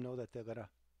let them know that they're gonna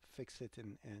fix it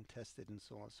and test it and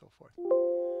so on and so forth.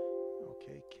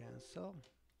 Okay, cancel.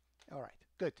 All right,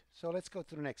 good. So let's go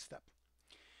to the next step.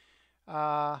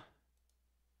 All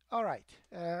right,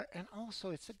 and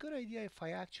also it's a good idea if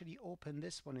I actually open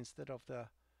this one instead of the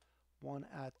one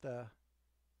at the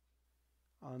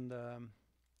on the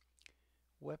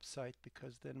website,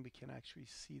 because then we can actually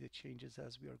see the changes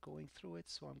as we are going through it.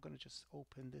 So I'm going to just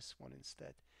open this one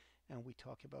instead and we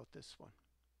talk about this one.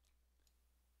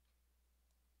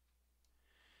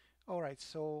 All right,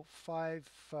 so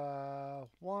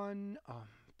 5.1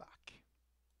 back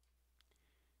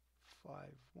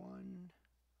 5.1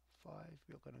 5,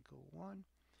 we're going to go 1.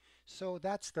 So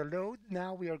that's the load.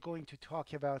 Now we are going to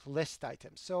talk about list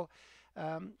items. So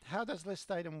how does list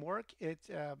item work? It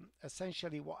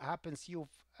essentially what happens,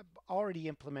 you've already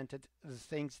implemented the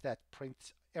things that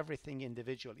print everything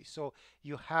individually. So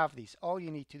you have these. All you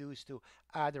need to do is to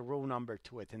add a row number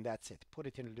to it, and that's it. Put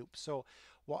it in a loop. So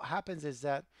what happens is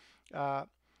that uh,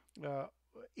 uh,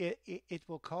 it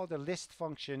will call the list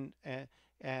function,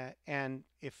 and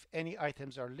if any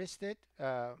items are listed,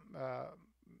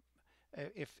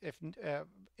 if if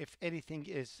if anything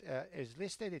is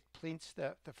listed, it prints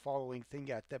the following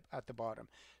thing at the bottom.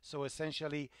 So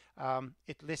essentially,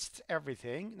 it lists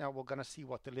everything. Now we're gonna see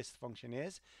what the list function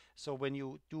is. So when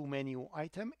you do menu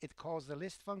item, it calls the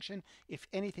list function. If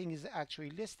anything is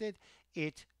actually listed,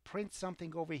 it prints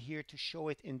something over here to show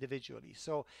it individually.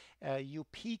 So you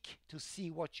peek to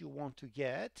see what you want to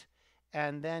get,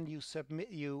 and then you submit.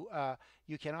 You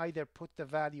can either put the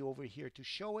value over here to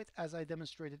show it, as I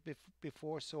demonstrated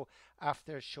before, so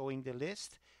after showing the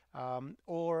list,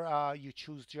 or you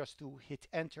choose just to hit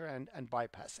enter and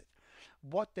bypass it.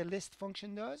 What the list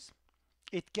function does,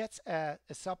 it gets a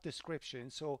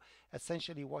subdescription. So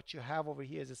essentially what you have over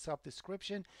here is a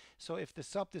subdescription. So if the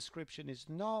subdescription is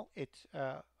null, it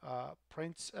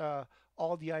prints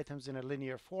all the items in a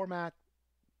linear format.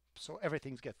 So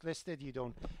everything gets listed. You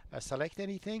don't select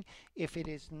anything. If it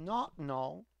is not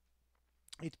null,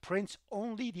 it prints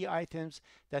only the items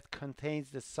that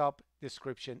contains the sub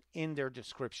description in their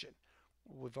description.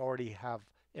 We've already have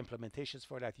implementations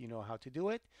for that. You know how to do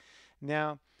it.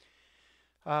 Now,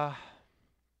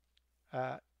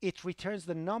 it returns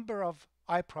the number of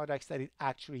iProducts that it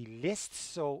actually lists.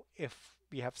 So if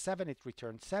we have 7, it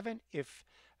returns 7. If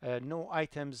no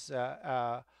items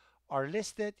are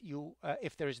listed,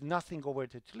 if there is nothing over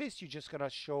to list, you're just gonna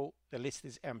show the list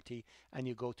is empty and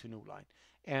you go to new line.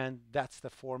 And that's the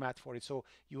format for it. So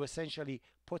you essentially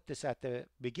put this at the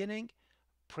beginning,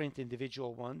 print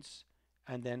individual ones,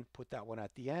 and then put that one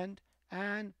at the end,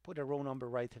 and put a row number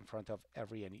right in front of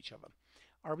every and each of them.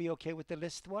 Are we okay with the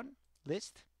list one?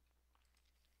 List?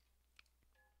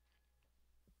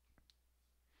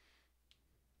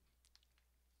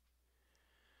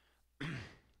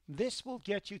 This will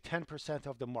get you 10%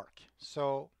 of the mark.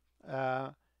 So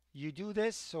you do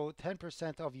this, so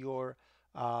 10% of your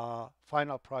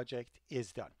final project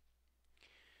is done.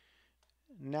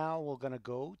 Now we're going to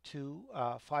go to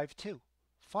 5.2.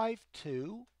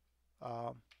 5.2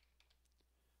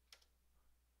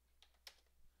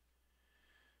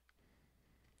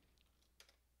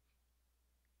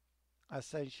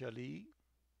 essentially,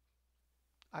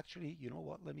 actually, you know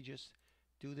what? Let me just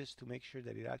do this to make sure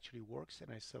that it actually works,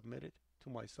 and I submit it to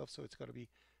myself. So it's going to be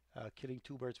killing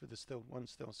two birds with one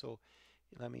stone. So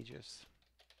let me just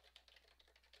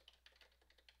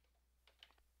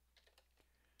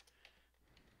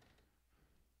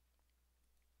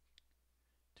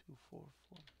 244.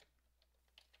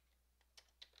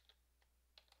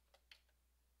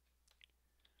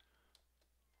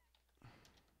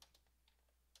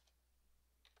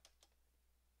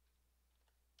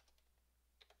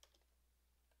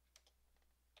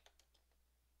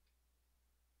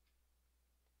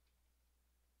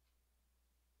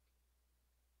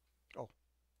 Oh,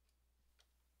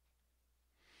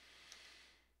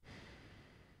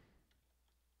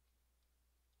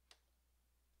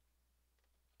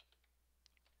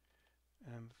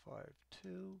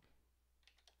 M52,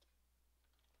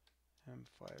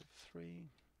 M53,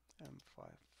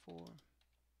 M54,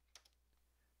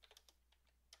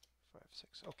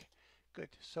 56. Okay, good.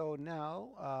 So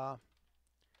now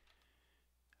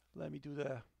let me do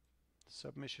the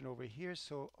submission over here.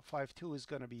 So 5.2 is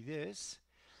going to be this.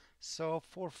 So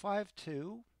for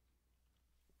 5.2,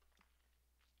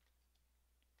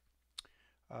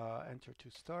 enter to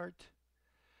start.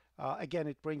 Again,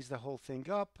 it brings the whole thing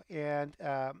up, and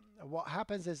what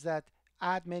happens is that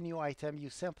add menu item,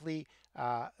 you simply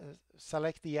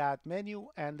select the add menu,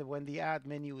 and when the add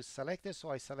menu is selected, so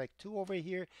I select 2 over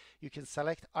here, you can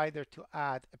select either to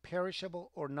add a perishable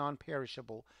or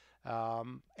non-perishable,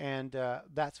 and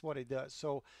that's what it does.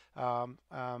 So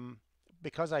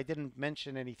because I didn't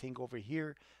mention anything over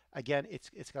here, again,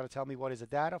 it's going to tell me what is a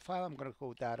data file. I'm going to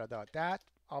go data.dat,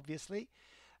 obviously.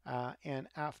 And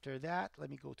after that, let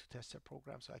me go to tester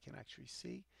program so I can actually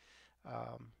see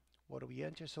what do we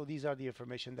enter. So these are the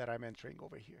information that I'm entering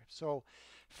over here. So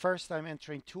first I'm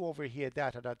entering 2 over here,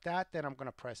 data.dat. Then I'm going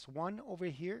to press 1 over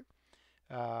here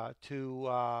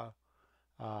to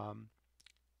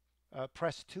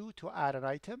press 2 to add an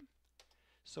item.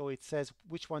 So it says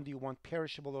which one do you want,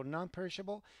 perishable or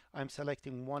non-perishable. I'm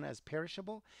selecting 1 as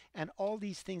perishable, and all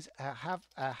these things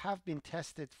have been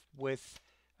tested with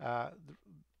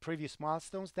previous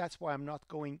milestones. That's why I'm not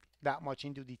going that much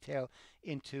into detail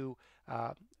into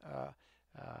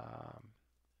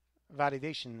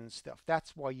validation and stuff.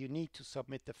 That's why you need to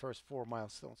submit the first 4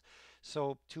 milestones.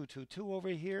 So 222 over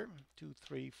here, 2,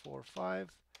 3, 4,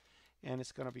 5, and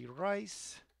it's going to be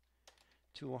rice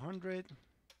 200,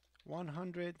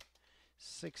 100,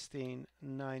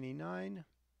 1699,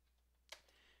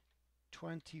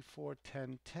 24,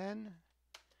 10, 10.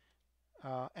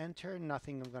 Enter,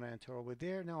 nothing I'm going to enter over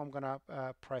there. Now I'm going to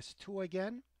press 2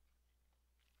 again.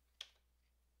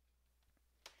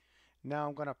 Now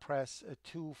I'm going to press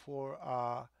 2 for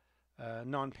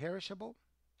non-perishable.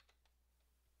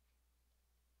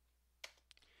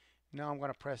 Now I'm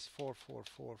going to press 4, 4,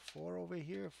 4, 4 over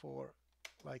here for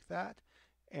like that.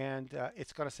 And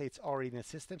it's going to say it's already in the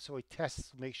system. So it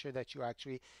tests to make sure that you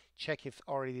actually check if it's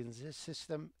already in the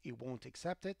system. It won't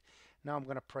accept it. Now I'm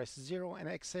going to press 0 and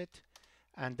exit.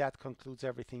 And that concludes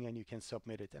everything, and you can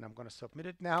submit it. And I'm going to submit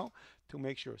it now to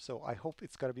make sure. So I hope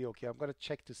it's going to be okay. I'm going to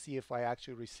check to see if I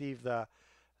actually receive the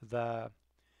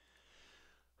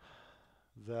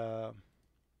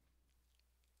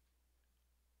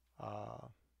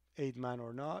 8-man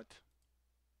or not.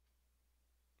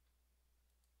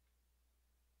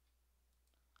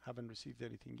 Haven't received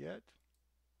anything yet.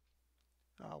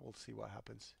 We'll see what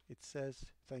happens. It says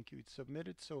thank you, it's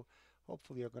submitted. So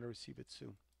hopefully I'm going to receive it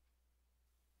soon.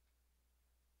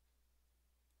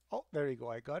 Oh, there you go.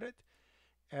 I got it.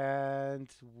 And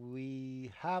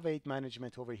we have 8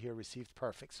 management over here received.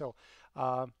 Perfect. So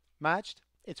matched.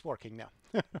 It's working now.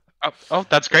 Oh,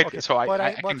 that's great. Okay. So I But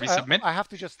can resubmit. I have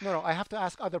to just I have to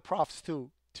ask other profs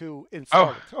to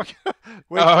install it. Okay.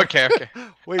 Wait. Oh, okay.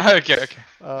 Wait. Okay.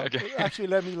 Okay. Actually,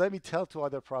 let me tell 2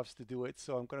 other profs to do it.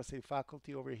 So I'm going to say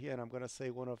faculty over here, and I'm going to say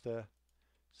one of the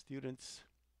students.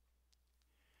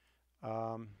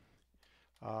 I'm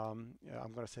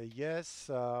going to say yes.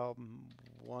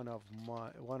 One of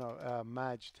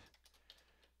Majd,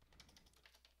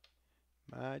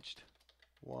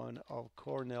 one of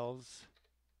Cornell's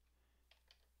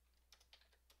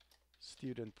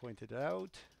student pointed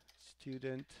out.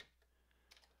 Student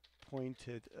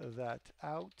pointed that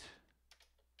out.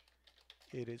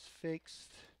 It is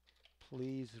fixed.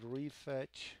 Please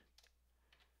refetch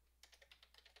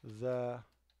the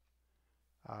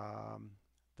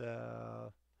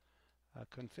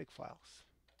config files.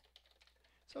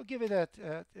 So give it a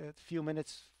few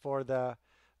minutes for the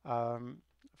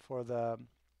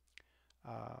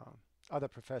other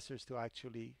professors to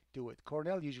actually do it.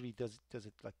 Cornell usually does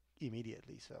it like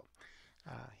immediately, so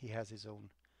he has his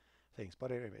own things.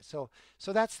 But anyway, so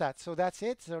that's that. So that's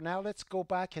it. So now let's go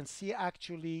back and see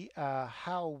actually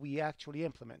how we actually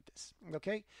implement this.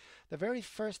 Okay, the very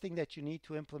first thing that you need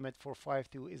to implement for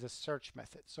 5.2 is a search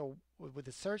method. So with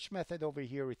the search method over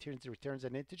here, returns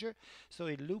an integer. So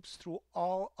it loops through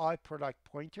all iProduct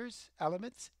pointers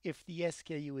elements. If the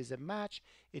SKU is a match,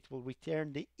 it will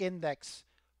return the index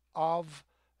of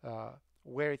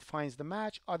where it finds the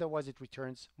match. Otherwise, it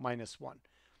returns -1.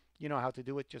 You know how to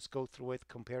do it. Just go through it,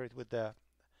 compare it with the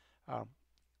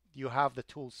you have the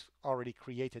tools already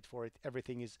created for it.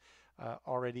 Everything is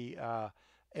already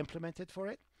implemented for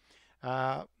it.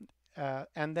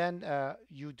 And then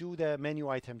you do the menu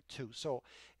item 2. So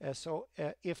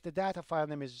if the data file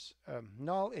name is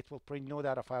null, it will print no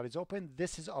data file is open.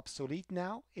 This is obsolete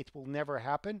now. It will never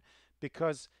happen,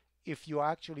 because if you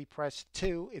actually press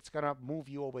 2, it's going to move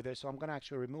you over there. So I'm going to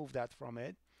actually remove that from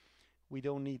it. We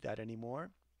don't need that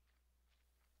anymore.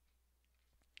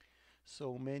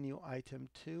 So menu item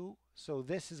 2. So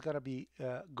this is going to be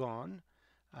gone.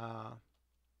 I'll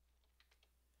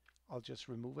just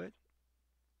remove it.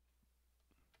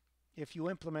 If you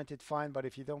implement it, fine, but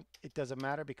if you don't, it doesn't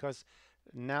matter because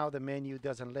now the menu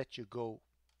doesn't let you go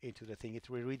into the thing. It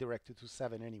will redirect you to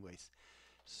 7 anyways.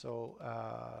 So,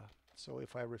 so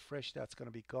if I refresh, that's going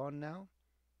to be gone now.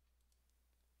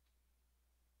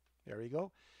 There we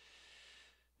go.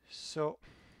 So,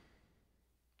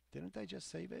 didn't I just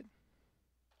save it?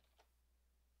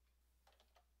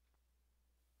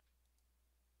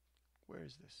 Where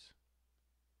is this?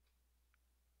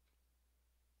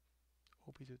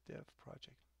 OP2 dev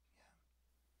project.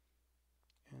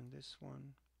 Yeah. And this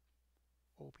one,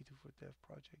 OP2 for dev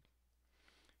project.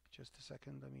 Just a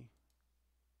second, let me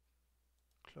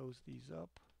close these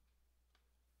up.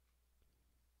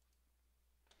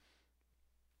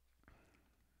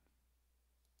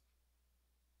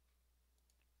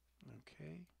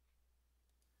 Okay.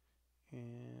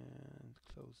 And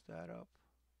close that up.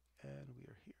 And we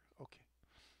are here. Okay.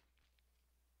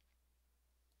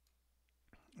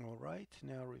 All right,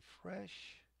 now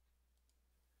refresh.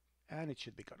 And it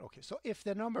should be good. Okay, so if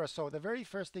the number, so the very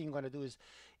first thing you're going to do is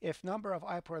if number of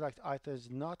iProduct items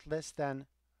not less than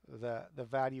the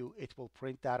value, it will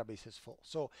print database is full.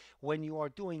 So when you are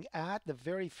doing add, the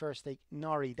very first thing,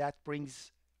 Nari, that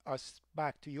brings us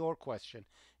back to your question,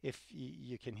 if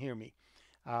you can hear me.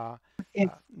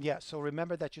 Yeah, so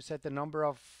remember that you said the number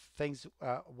of things,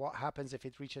 what happens if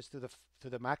it reaches to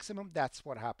the maximum? That's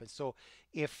what happens. So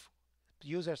if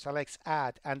user selects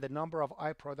add and the number of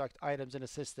iProduct items in a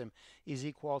system is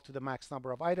equal to the max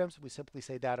number of items, we simply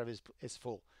say data is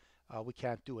full. We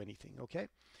can't do anything, okay?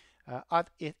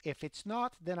 If it's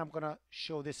not, then I'm going to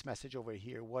show this message over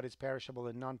here, what is perishable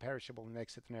and non-perishable and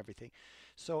exit and everything.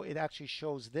 So it actually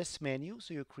shows this menu.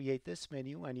 So you create this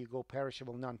menu and you go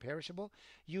perishable, non-perishable.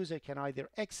 User can either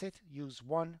exit, use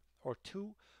 1 or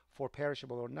 2 for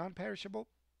perishable or non-perishable.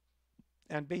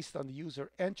 And based on the user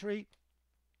entry,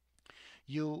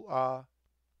 you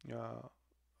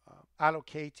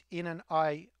allocate in an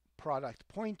iProduct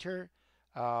pointer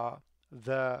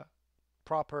the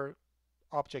proper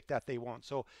object that they want.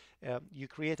 So you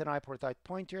create an iProduct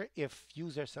pointer. If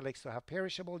user selects to have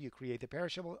perishable, you create a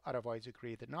perishable. Otherwise, you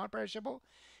create a non-perishable.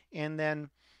 And then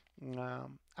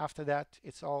after that,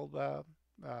 it's all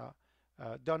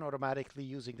done automatically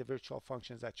using the virtual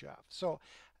functions that you have. So,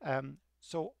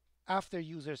 so after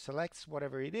user selects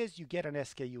whatever it is, you get an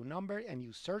SKU number and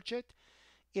you search it.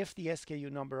 If the SKU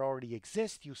number already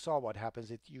exists, you saw what happens.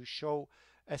 You show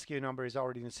SKU number is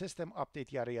already in the system,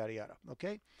 update, yada, yada, yada.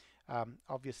 Okay.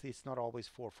 Obviously, it's not always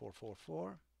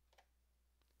 4444.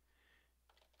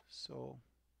 So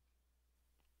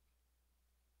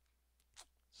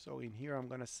in here, I'm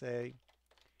going to say,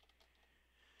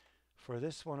 for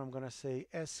this one, I'm going to say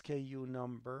SKU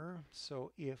number.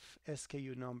 So if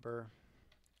SKU number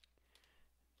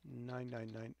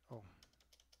 999, oh,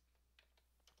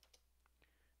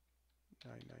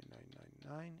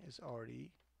 99999 is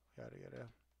already, yada, yada,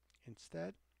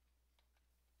 instead,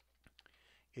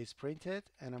 is printed,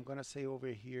 and I'm going to say over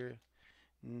here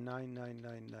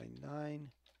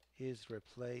 99999 is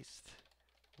replaced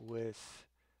with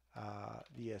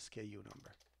the SKU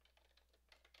number.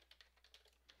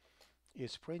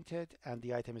 Is printed and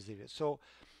the item is deleted. So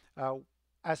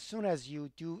as soon as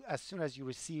you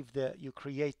receive you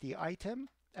create the item.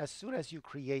 As soon as you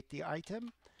create the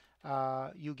item,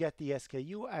 you get the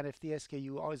SKU, and if the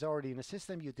SKU is already in the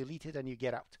system, you delete it and you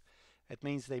get out. It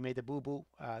means they made a boo-boo.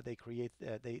 They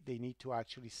need to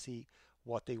actually see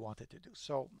what they wanted to do.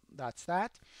 So that's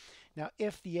that. Now,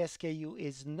 if the SKU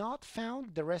is not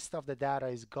found, the rest of the data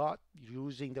is got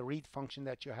using the read function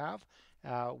that you have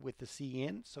with the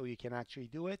cin, so you can actually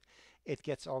do it. It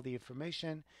gets all the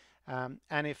information. And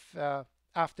if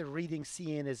after reading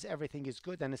cin everything is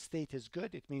good and the state is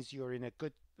good, it means you're in a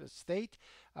good state.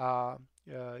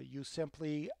 You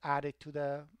simply add it to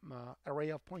the array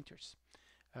of pointers.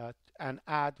 And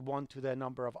add 1 to the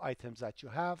number of items that you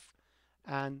have,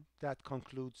 and that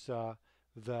concludes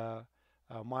the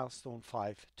milestone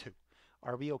 5.2.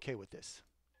 Are we okay with this?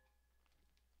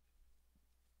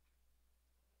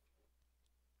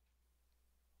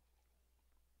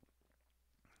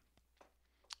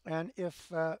 And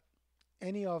if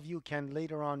any of you can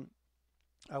later on,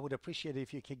 I would appreciate it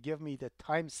if you could give me the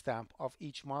timestamp of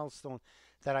each milestone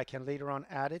that I can later on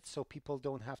add it, so people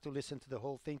don't have to listen to the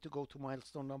whole thing to go to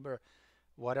milestone number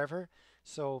whatever.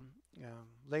 So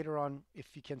later on,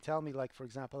 if you can tell me, like for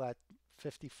example at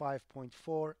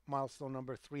 55.4 milestone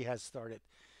number 3 has started,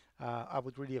 I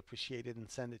would really appreciate it, and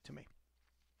send it to me.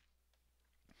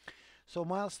 So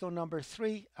milestone number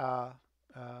 3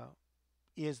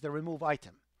 is the remove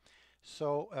item.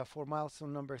 So for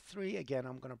milestone number 3, again,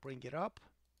 I'm going to bring it up.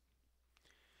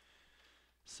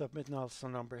 Submit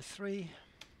milestone number 3.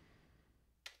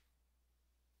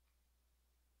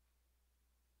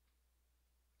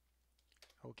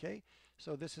 Okay,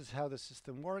 so this is how the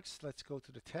system works. Let's go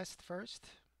to the test first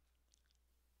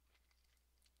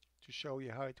to show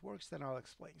you how it works, then I'll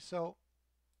explain. So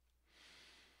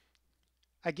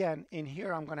again, in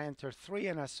here, I'm going to enter 3,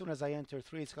 and as soon as I enter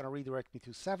 3, it's going to redirect me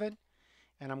to 7,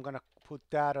 and I'm going to put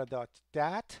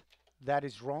data.dat. That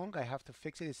is wrong. I have to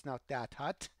fix it. It's not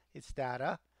dat, it's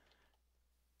data.dat.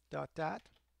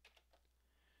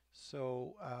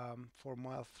 So for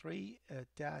mile 3,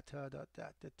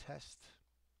 data.dat, the test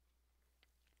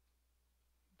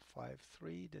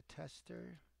 5.3, the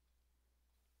tester.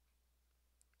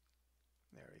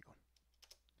 There we go.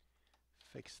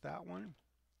 Fix that one.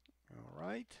 All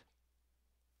right.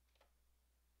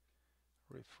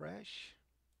 Refresh.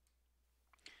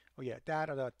 Oh yeah,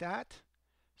 data.dat.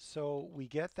 So we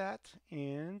get that,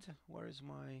 and where is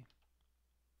my...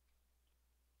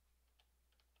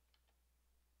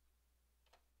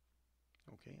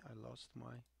 Okay, I lost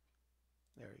my...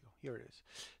 There you go. Here it is.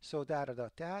 So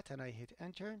data.dat, and I hit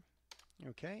enter.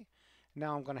 Okay.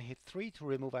 Now I'm going to hit 3 to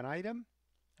remove an item.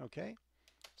 Okay.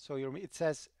 So it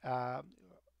says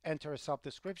enter a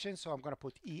subdescription. So I'm going to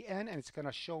put EN, and it's going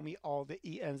to show me all the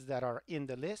ENs that are in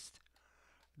the list.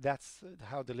 That's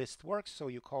how the list works. So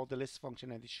you call the list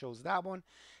function and it shows that one.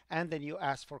 And then you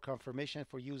ask for confirmation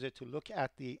for user to look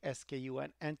at the SKU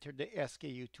and enter the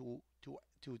SKU to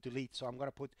delete. So I'm going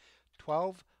to put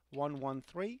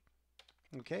 12113.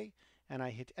 Okay. And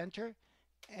I hit enter.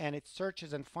 And it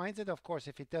searches and finds it. Of course,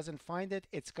 if it doesn't find it,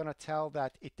 it's going to tell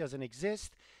that it doesn't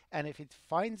exist. And if it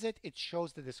finds it, it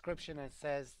shows the description and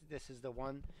says this is the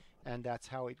one. And that's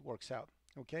how it works out.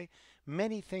 Okay,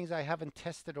 many things I haven't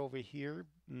tested over here,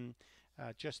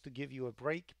 just to give you a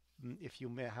break. If you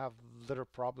may have little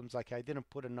problems, like I didn't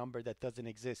put a number that doesn't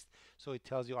exist, so it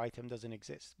tells you item doesn't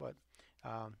exist. But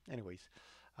anyways,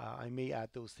 I may add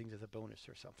those things as a bonus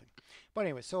or something. But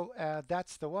anyway, so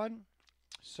that's the one.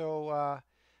 So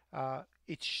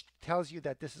it tells you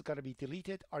that this is going to be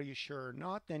deleted. Are you sure or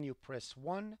not? Then you press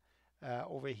 1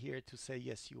 over here to say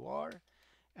yes, you are,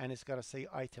 and it's going to say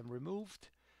item removed.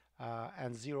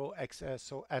 And 0x,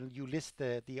 and you list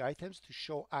the items to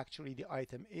show actually the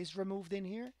item is removed in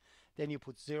here. Then you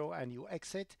put 0 and you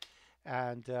exit.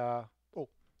 And oh,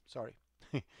 sorry,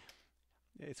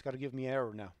 it's got to give me an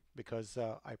error now because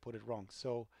I put it wrong.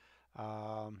 So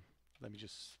let me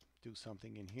just do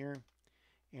something in here,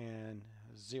 and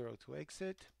 0 to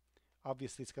exit.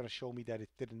 Obviously, it's going to show me that it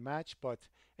didn't match, but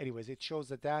anyways, it shows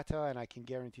the data, and I can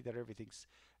guarantee that everything's.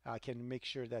 I can make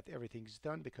sure that everything's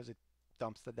done because it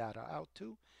dumps the data out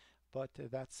too, but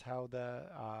that's how the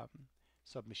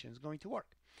submission is going to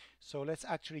work. So let's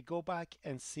actually go back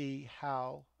and see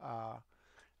how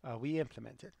we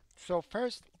implement it. So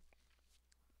first,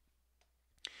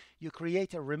 you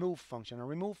create a remove function. A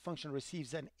remove function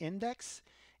receives an index,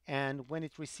 and when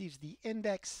it receives the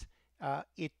index,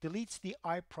 it deletes the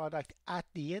iProduct at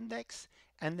the index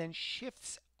and then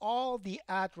shifts all the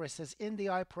addresses in the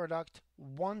iProduct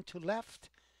one to left,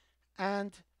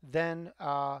 and then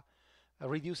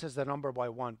reduces the number by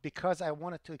 1. Because I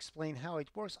wanted to explain how it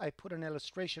works, I put an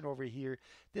illustration over here.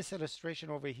 This illustration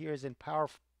over here is in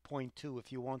PowerPoint 2.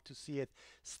 If you want to see it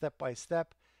step by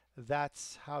step,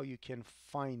 that's how you can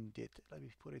find it. Let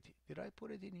me put it. Did I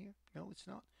put it in here? No, it's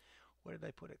not. Where did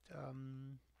I put it?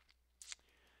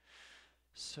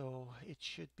 So it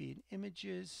should be in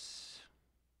images.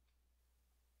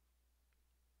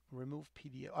 Remove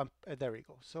PDF. There we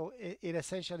go. So it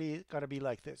essentially is going to be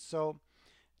like this. So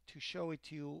to show it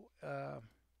to you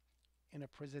in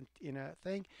a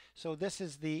thing. So this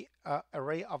is the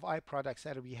array of iProducts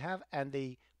that we have, and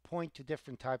they point to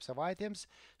different types of items.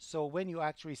 So when you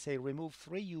actually say remove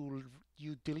 3,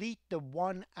 you delete the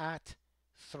one at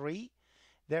 3.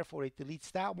 Therefore, it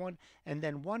deletes that one, and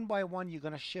then one by one, you're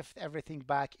going to shift everything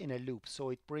back in a loop. So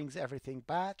it brings everything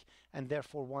back, and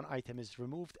therefore one item is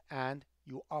removed, and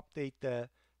you update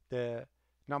the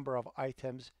number of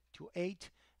items to 8,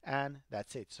 and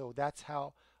that's it. So that's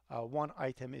how one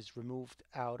item is removed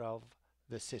out of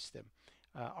the system.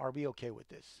 Are we okay with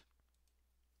this?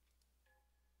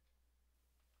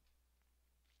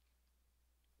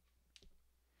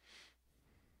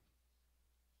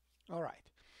 All right.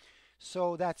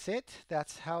 So that's it.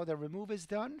 That's how the remove is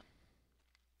done.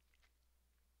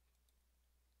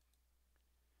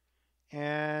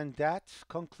 And that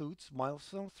concludes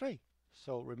milestone 3.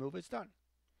 So remove is done.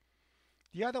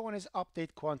 The other one is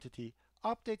update quantity.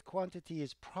 Update quantity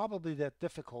is probably the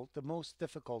most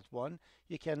difficult one.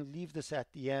 You can leave this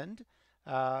at the end.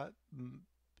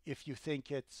 If you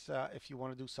think if you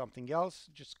want to do something else,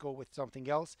 just go with something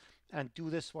else and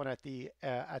do this one at the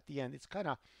end. It's kind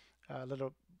of a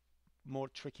little more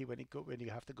tricky when you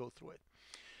have to go through it.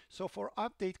 So for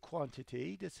update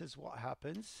quantity, this is what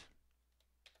happens.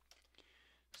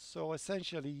 So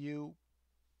essentially you,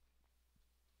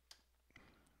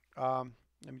 let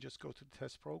me just go to the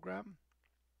test program.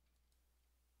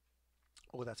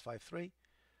 Oh, that's 5.3,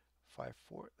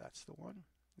 5.4, that's the one.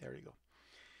 There you go.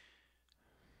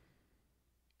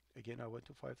 Again, I went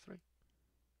to 5.3.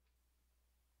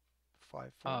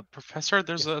 5.4. Professor,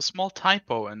 there's Yes. a small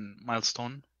typo in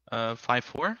Milestone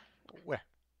 5.4. Where?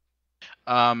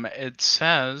 It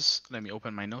says, let me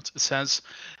open my notes. It says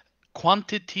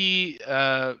quantity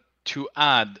to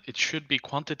add. It should be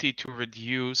quantity to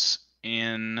reduce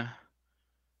in.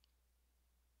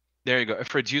 There you go.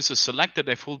 If reduce is selected,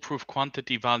 a foolproof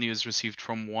quantity value is received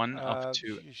from 1 up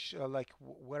to. Like,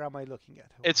 where am I looking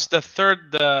at? It's the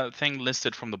third thing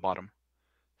listed from the bottom.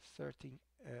 13.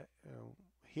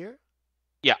 Here?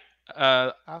 Yeah.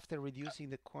 After reducing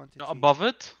the quantity. Above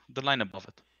it, the line above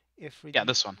it. If yeah,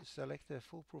 this one. Select the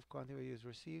foolproof quantity is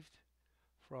received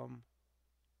from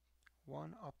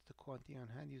 1 up the quantity on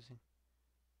hand using.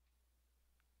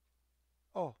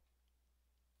 Oh,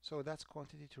 so that's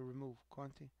quantity to remove,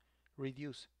 quantity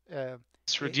reduce.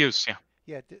 It's reduce, yeah.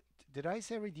 Yeah, did I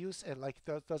say reduce? Like,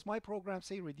 does my program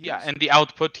say reduce? Yeah, and the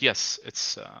output, yes,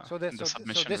 it's so this, the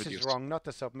submission so this reduced. is wrong, not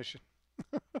the submission.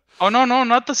 Oh no,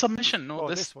 not the submission. No,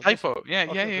 this one, typo. This one. Yeah,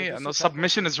 Okay, yeah. No,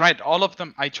 submission is right. All of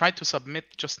them. I tried to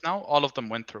submit just now. All of them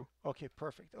went through. Okay,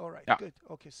 perfect. All right, yeah. Good.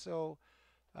 Okay, so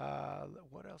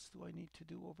what else do I need to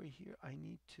do over here? I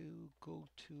need to go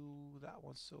to that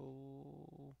one.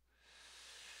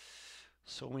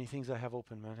 So many things I have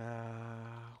open, man.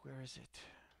 Where is it?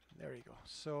 There you go.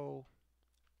 So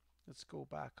let's go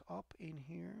back up in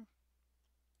here.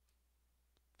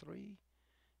 3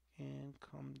 and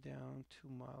come down to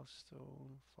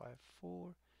milestone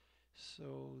 5.4.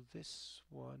 So this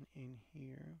one in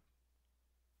here.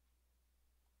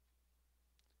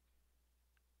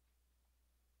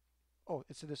 Oh,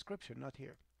 it's a description, not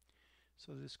here.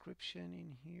 So the description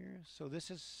in here. So this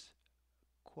is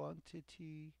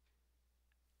quantity.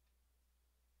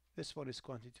 This one is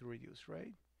quantity to reduce,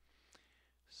 right?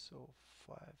 So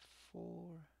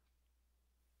 5.4,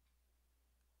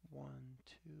 1,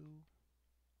 2.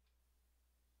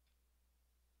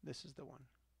 This is the one.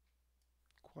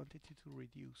 Quantity to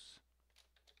reduce.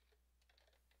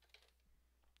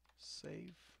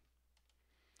 Save.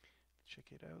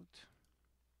 Check it out.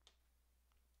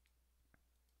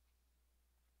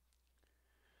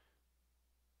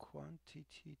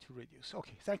 Quantity to reduce.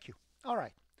 Okay, thank you. All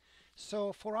right.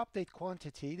 So for update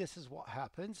quantity, this is what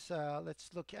happens. Let's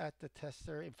look at the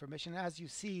tester information. As you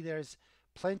see, there's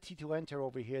plenty to enter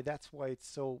over here. That's why it's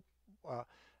so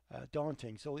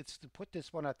daunting. So it's to put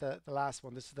this one at the last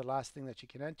one. This is the last thing that you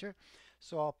can enter.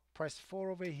 So I'll press 4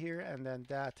 over here and then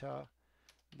data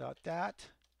dot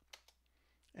dat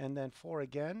and then 4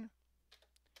 again.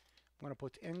 I'm going to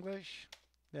put English,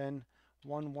 then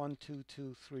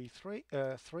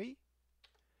 112233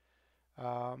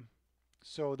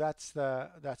 so that's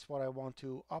what I want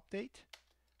to update.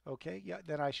 Okay, yeah,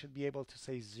 then I should be able to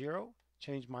say 0,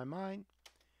 change my mind,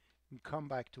 and come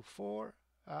back to 4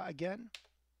 again.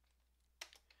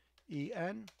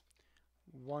 En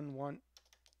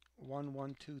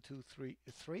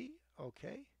 112233.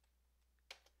 Okay,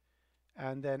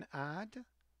 and then add.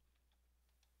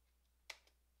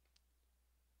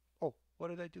 Oh, what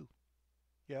did I do?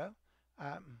 Yeah.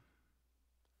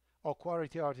 Oh,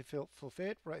 quality artificial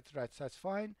fit, right? That's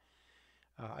fine.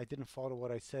 I didn't follow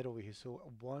what I said over here. So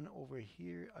 1 over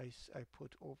here, I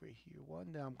put over here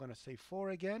 1. Now I'm going to say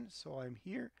 4 again. So I'm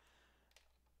here.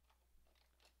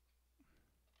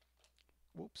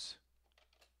 Whoops.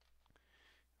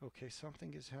 Okay,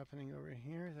 something is happening over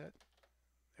here.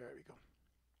 There we go.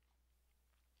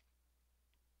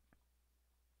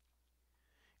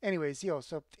 Anyways,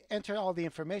 so enter all the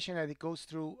information and it goes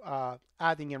through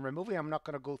adding and removing. I'm not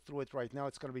going to go through it right now.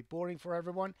 It's going to be boring for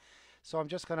everyone. So I'm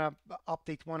just going to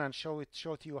update one and show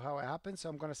to you how it happens. So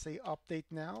I'm going to say update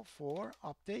now for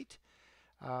update.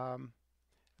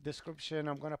 Description,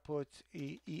 I'm going to put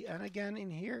en again in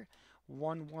here.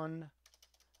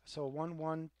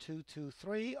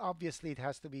 11223. Obviously, it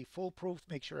has to be foolproof.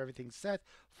 Make sure everything's set.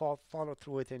 Follow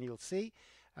through it and you'll see.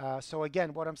 So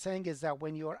again, what I'm saying is that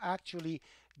when you're actually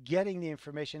getting the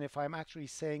information, if I'm actually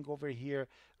saying over here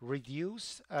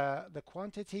reduce the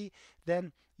quantity,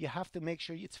 then you have to make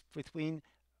sure it's between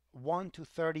 1 to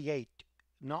 38,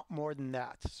 not more than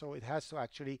that. So it has to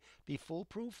actually be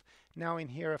foolproof. Now in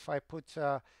here, if I put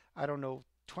I don't know,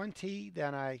 20,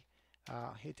 then I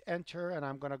hit enter and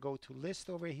I'm going to go to list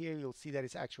over here. You'll see that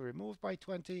it's actually removed by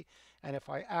 20, and if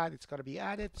I add, it's going to be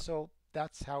added. So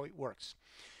that's how it works.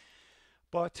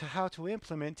 But how to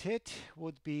implement it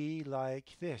would be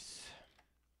like this.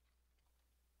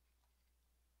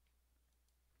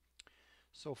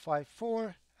 So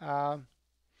 5.4,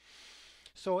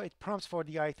 so it prompts for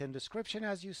the item description.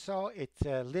 As you saw, it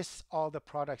lists all the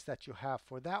products that you have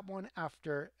for that one.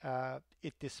 After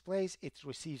it displays, it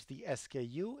receives the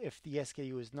SKU. If the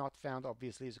SKU is not found,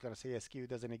 obviously it's going to say SKU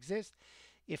doesn't exist.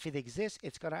 If it exists,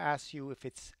 it's going to ask you if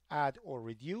it's add or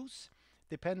reduce.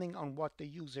 Depending on what the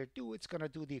user do, it's going to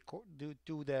do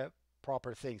the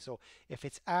proper thing. So if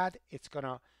it's add, it's going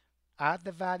to add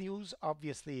the values.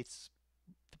 Obviously, it's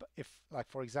if, like,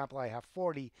 for example, I have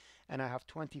 40 and I have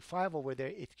 25 over there,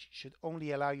 it should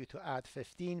only allow you to add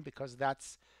 15 because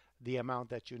that's the amount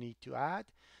that you need to add.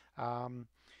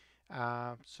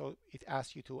 So it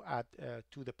asks you to add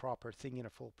to the proper thing in a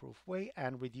foolproof way,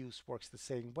 and reduce works the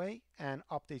same way and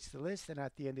updates the list. And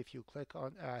at the end, if you click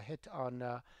on hit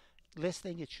on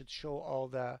listing, it should show all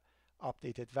the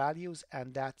updated values,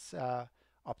 and that's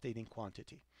updating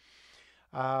quantity.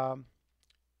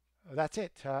 That's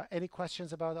it. Any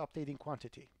questions about updating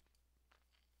quantity?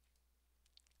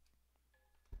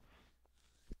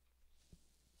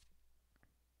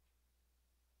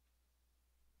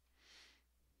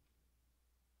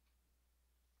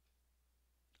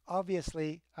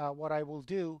 Obviously, what I will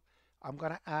do, I'm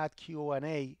going to add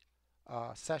Q&A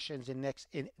sessions in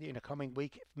a coming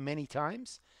week many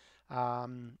times,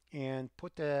 and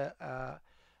put the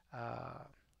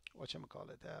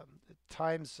the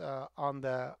times on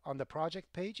the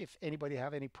project page. If anybody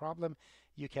have any problem,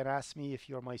 you can ask me. If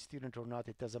you're my student or not,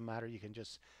 it doesn't matter. You can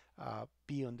just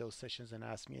be on those sessions and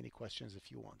ask me any questions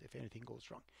if you want, if anything goes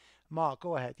wrong. Ma,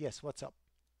 go ahead. Yes, what's up?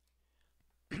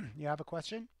 You have a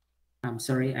question? I'm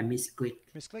sorry, I misclicked.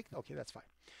 Misclicked? Okay, that's fine.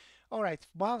 All right,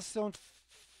 milestone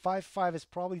 5.5 is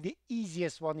probably the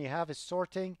easiest one you have, is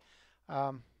sorting.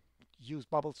 Use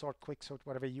bubble sort, quick sort,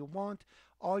 whatever you want.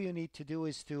 All you need to do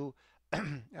is to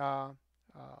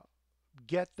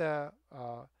get the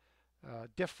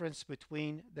difference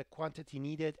between the quantity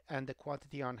needed and the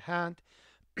quantity on hand,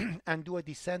 and do a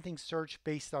descending search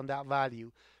based on that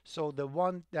value. So the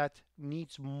one that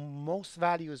needs most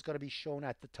value is going to be shown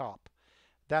at the top.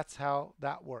 That's how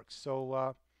that works.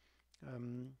 So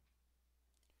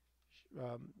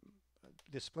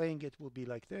displaying it will be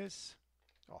like this.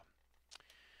 Oh.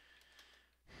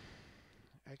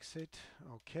 Exit.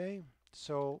 Okay.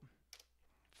 So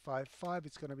 5.5,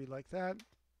 it's going to be like that.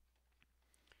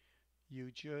 You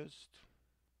just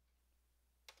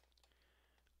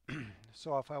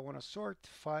so if I want to sort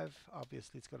 5,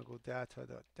 obviously it's going to go that,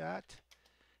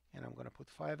 and I'm going to put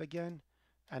 5 again.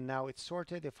 And now it's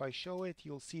sorted. If I show it,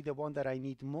 you'll see the one that I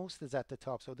need most is at the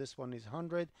top. So this one is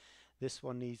 100, this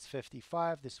one needs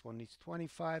 55, this one needs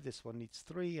 25, this one needs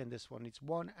 3, and this one needs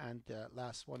 1, and the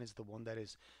last one is the one that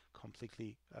is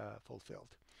completely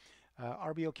fulfilled.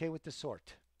 Are we okay with the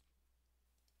sort?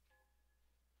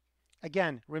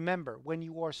 Again, remember, when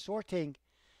you are sorting,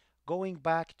 going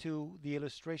back to the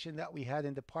illustration that we had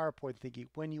in the PowerPoint thingy,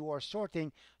 when you are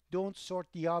sorting, don't sort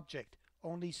the object,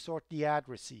 only sort the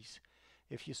addresses.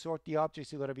 If you sort the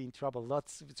objects, you're going to be in trouble.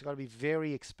 It's going to be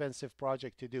very expensive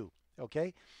project to do.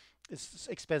 Okay, it's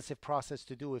expensive process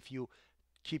to do if you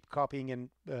keep copying and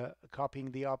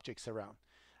copying the objects around.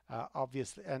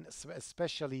 Obviously, and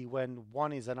especially when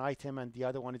one is an item and the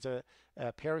other one is a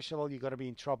perishable, you're going to be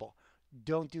in trouble.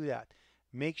 Don't do that.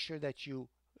 Make sure that you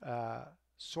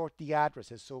sort the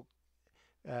addresses. So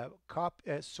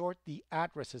sort the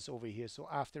addresses over here. So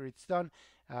after it's done,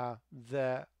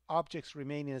 the objects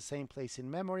remain in the same place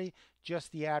in memory,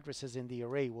 just the addresses in the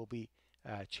array will be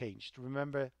changed.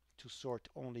 Remember to sort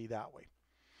only that way.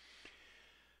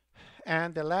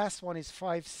 And the last one is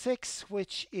 5.6,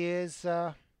 which is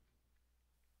I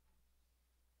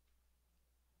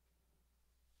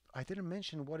didn't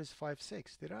mention what is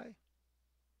 5.6, did I?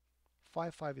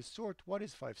 5.5 is sort. What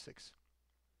is 5.6?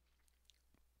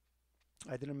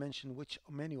 I didn't mention which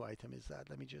menu item is that.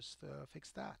 Let me just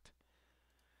fix that.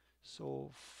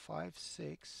 So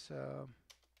 5.6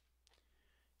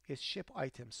 is ship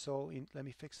items. So let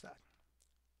me fix that.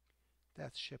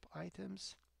 That's ship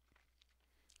items.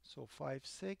 So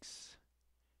 5.6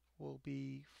 will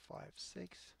be 5.6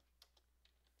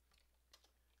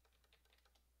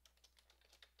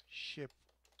 ship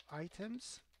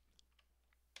items.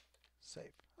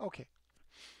 Save. Okay.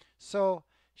 So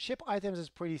ship items is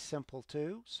pretty simple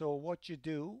too. So what you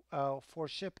do for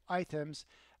ship items,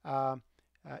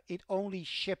 it only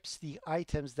ships the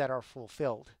items that are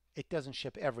fulfilled. It doesn't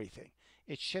ship everything.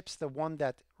 It ships the one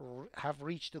that have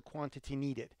reached the quantity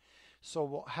needed. So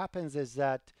what happens is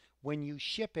that when you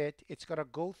ship it, it's going to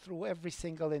go through every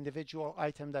single individual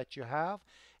item that you have,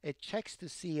 it checks to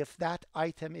see if that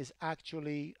item is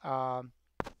actually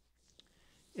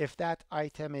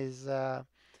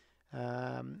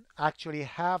actually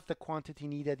have the quantity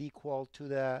needed equal to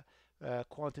the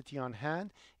quantity on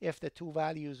hand. If the two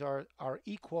values are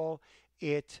equal,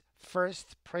 it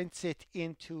first prints it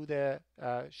into the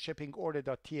shipping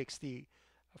order.txt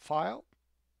file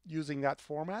using that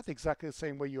format, exactly the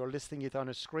same way you're listing it on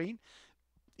a screen.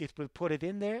 It will put it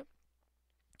in there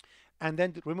and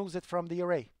then it removes it from the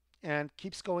array and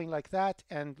keeps going like that,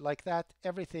 and like that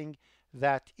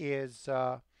that is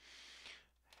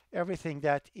everything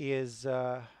that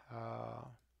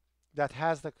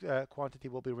has the quantity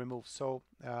will be removed. So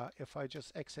if I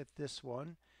just exit this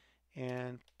one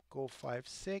and go 5,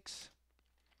 6,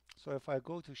 so if I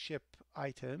go to ship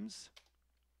items,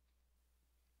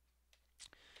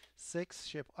 6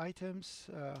 ship items,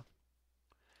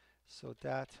 so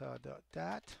that,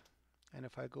 and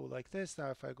if I go like this, now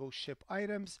if I go ship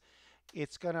items,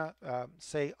 it's gonna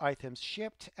say items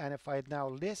shipped, and if I now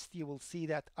list, you will see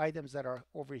that items that are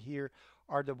over here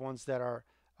are the ones that are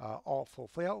all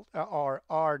fulfilled or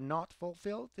are not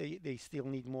fulfilled. They still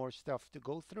need more stuff to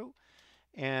go through.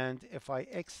 And if I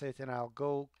exit and I'll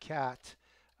go cat,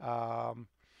 actually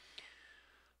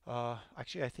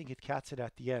I think it cats it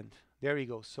at the end. There you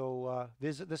go. So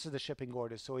this is the shipping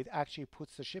order. So it actually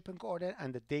puts the shipping order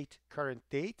and the date, current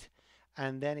date,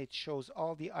 and then it shows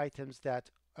all the items that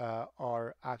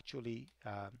are actually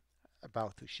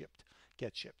about to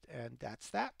get shipped, and that's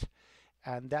that.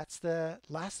 And that's the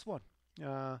last one.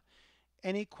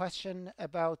 Any question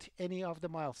about any of the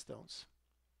milestones?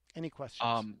 Any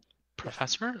questions?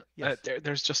 Professor, Yes.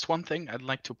 there's just one thing I'd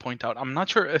like to point out. I'm not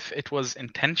sure if it was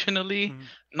intentionally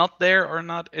not there or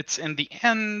not. It's in the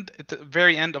end, at the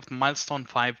very end of milestone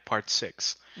 5, part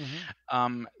 6.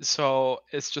 So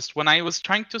it's just when I was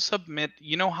trying to submit,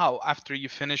 you know how after you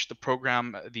finish the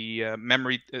program, the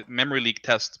memory leak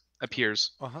test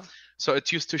appears. So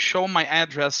it used to show my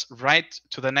address right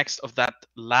to the next of that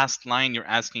last line you're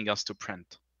asking us to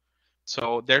print.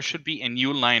 So there should be a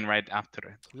new line right after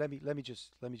it. Let me just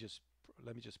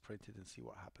print it and see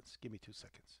what happens. Give me 2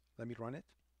 seconds. Let me run it.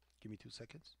 Give me 2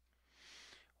 seconds.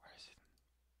 Where is it?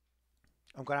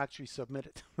 I'm gonna actually submit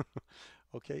it.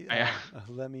 Okay.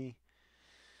 Let me.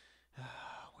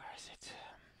 Where is it?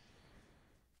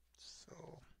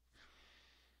 So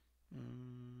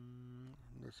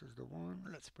this is the one.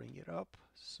 Let's bring it up.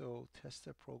 So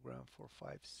tester program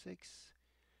 456.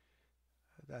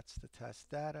 That's the test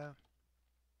data.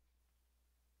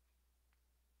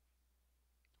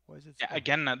 Why is it? Yeah,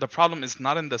 again, the problem is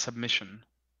not in the submission.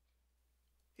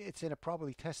 It's in a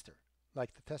probably tester,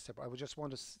 like the tester. I would just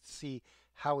want to see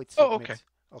how it submits.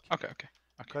 Oh, okay. Okay.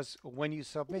 Because when you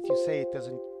submit, you say it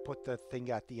doesn't put the thing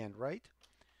at the end, right?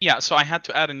 Yeah, so I had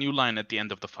to add a new line at the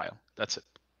end of the file. That's it.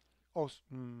 Oh,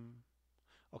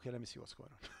 okay. Let me see what's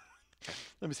going on.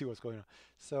 Let me see what's going on.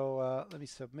 So let me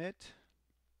submit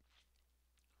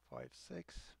 5,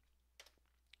 6.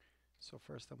 So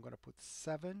first I'm going to put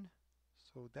 7.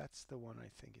 So that's the one I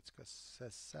think. It's because it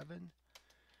says 7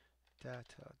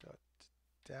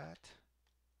 data.dat.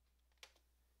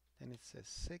 Then it says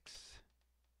 6,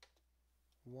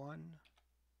 1,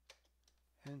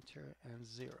 enter, and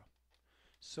 0.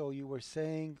 So you were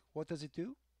saying, what does it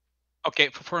do? Okay,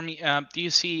 for me, do you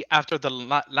see after the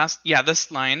last,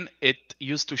 this line, it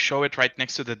used to show it right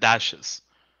next to the dashes.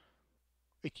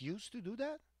 It used to do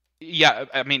that? Yeah,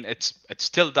 I mean, it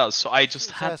still does. So I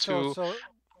just had to.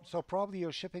 So probably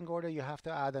your shipping order, you have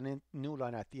to add a new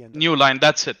line at the end. New line,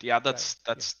 that's it. Yeah, that's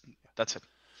it.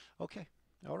 Okay,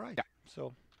 all right. Yeah.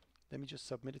 So let me just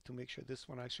submit it to make sure this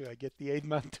one actually I get the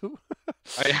 8-man too.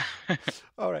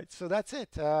 All right, so that's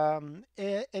it.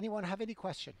 Anyone have any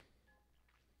question?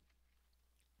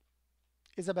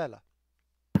 Isabella.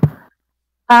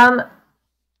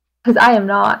 Because I am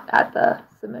not at the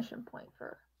submission point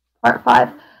for part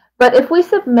 5. But if we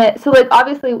submit, so like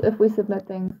obviously if we submit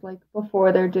things like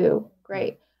before they're due,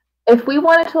 great. If we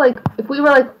wanted to if we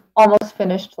were almost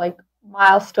finished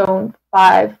milestone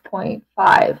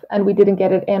 5.5 and we didn't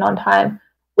get it in on time,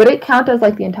 would it count as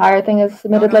the entire thing is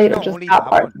submitted late, or just that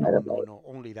part submitted late? No,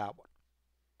 only that one.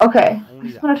 Okay, I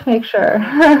just wanted to make sure.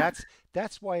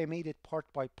 That's why I made it part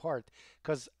by part,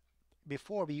 because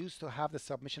before we used to have the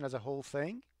submission as a whole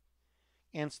thing,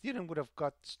 and student would have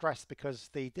got stressed because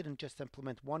they didn't just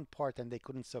implement one part and they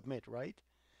couldn't submit, right?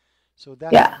 So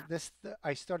that's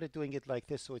I started doing it like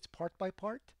this, so it's part by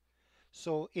part.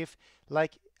 So if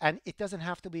and it doesn't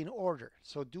have to be in order.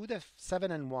 So do the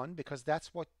 7 and 1 because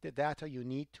that's what the data you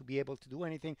need to be able to do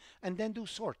anything, and then do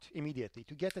sort immediately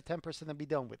to get the 10% and be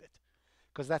done with it.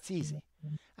 because that's easy.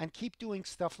 And keep doing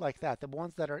stuff like that. The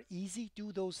ones that are easy,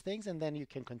 do those things, and then you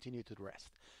can continue to the rest.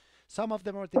 Some of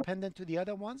them are dependent to the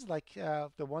other ones, like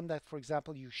the one that, for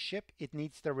example, you ship, it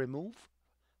needs the remove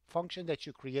function that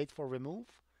you create for remove.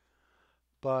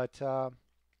 But they're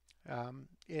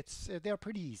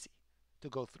pretty easy to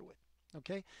go through it.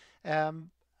 Okay.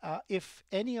 If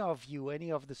any of you,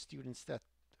 any of the students that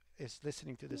is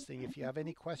listening to this thing, if you have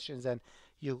any questions and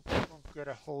you don't get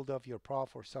a hold of your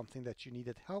prof or something that you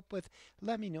needed help with,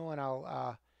 let me know and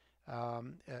I'll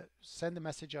send a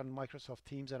message on Microsoft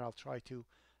Teams and I'll try to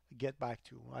get back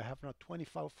to. I have not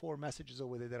 24 messages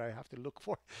over there that I have to look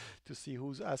for to see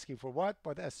who's asking for what,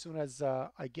 but as soon as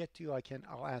I get to you,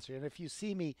 I'll answer. And if you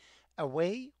see me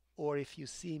away or if you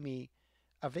see me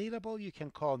available, you can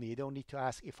call me. You don't need to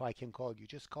ask if I can call you.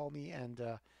 Just call me and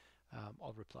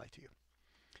I'll reply to you.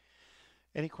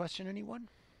 Any question, anyone?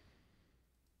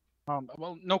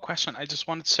 Well, no question. I just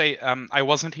wanted to say I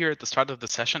wasn't here at the start of the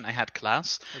session. I had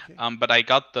class, Okay. But I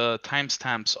got the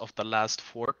timestamps of the last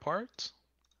 4 parts.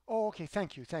 Oh, okay.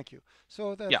 Thank you. Thank you.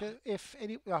 So if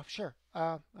any, sure.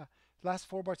 Last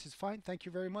 4 parts is fine. Thank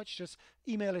you very much. Just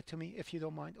email it to me if you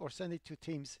don't mind, or send it to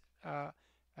Teams as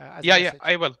a message.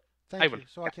 I will. Thank I you. will.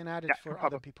 So I can add it for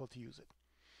other people to use it.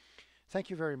 Thank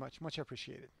you very much. Much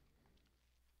appreciated.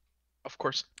 Of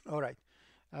course. All right.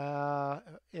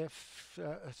 If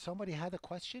somebody had a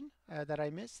question that I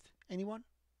missed, anyone?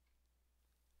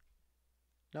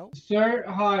 No? Sir,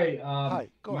 hi. Hi,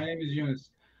 go my ahead. name is Yunus.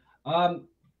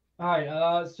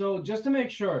 Hi. So just to make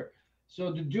sure,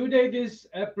 so the due date is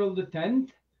April the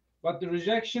 10th, but the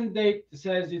rejection date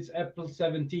says it's April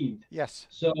 17th. Yes.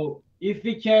 So if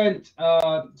we can't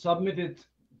submit it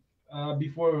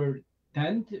before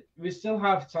 10th, we still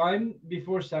have time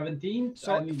before 17th.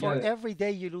 So for every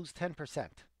day you lose 10%.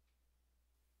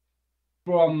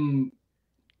 From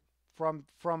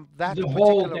that the particular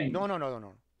whole thing.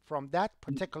 No. From that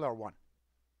particular one.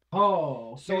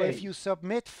 Oh, okay. So if you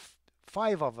submit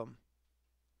 5 of them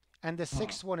and the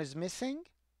 6th one is missing,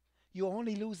 you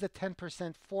only lose the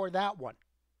 10% for that one.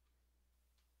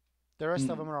 The rest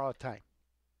of them are all the time.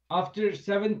 After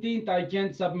 17th, I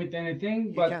can't submit anything,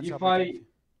 You but can't if submit anything.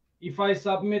 if I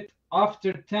submit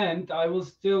after 10th, I will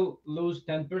still lose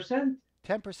 10%?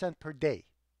 10% per day.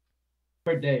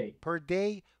 Per day. Per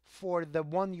day for the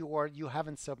one you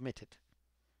haven't submitted.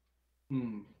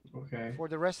 Okay. For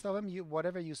the rest of them,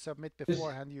 whatever you submit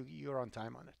beforehand, you're on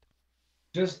time on it.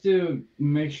 Just to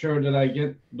make sure that I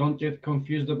don't get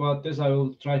confused about this, I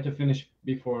will try to finish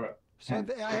before. So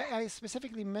I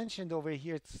specifically mentioned over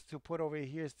here to put over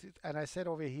here, and I said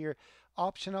over here,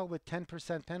 optional with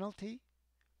 10% penalty.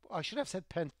 I should have said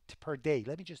per day.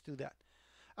 Let me just do that.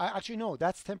 Actually, no,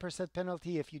 that's 10%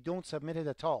 penalty if you don't submit it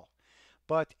at all.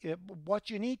 But what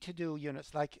you need to do,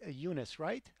 Yunus, like Yunus,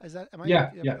 right? Is that? Am I?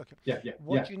 Yeah. Okay. Yeah.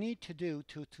 What you need to do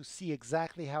to see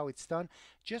exactly how it's done,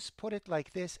 just put it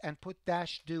like this and put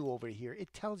 -do over here.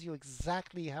 It tells you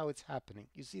exactly how it's happening.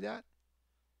 You see that?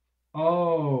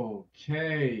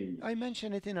 Okay. I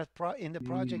mentioned it in the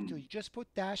project too. You just put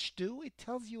 -do. It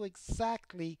tells you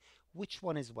exactly which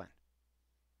one is when.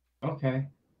 Okay.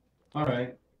 All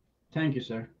right. Thank you,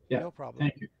 sir. Yeah. No problem.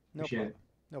 Thank you. No Appreciate problem.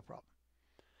 it. No problem.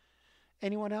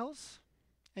 Anyone else?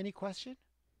 Any question?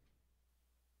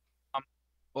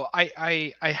 Well,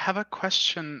 I have a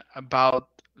question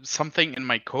about something in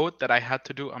my code that I had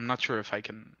to do. I'm not sure if I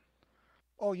can.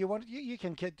 Oh, you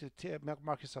can get to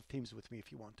Microsoft Teams with me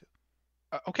if you want to.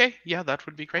 Okay, yeah, that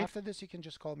would be great. After this, you can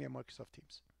just call me on Microsoft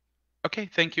Teams. Okay,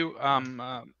 thank you.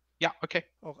 Yeah, okay.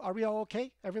 Oh, are we all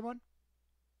okay, everyone?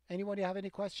 Anybody have any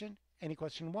question? Any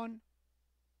question 1?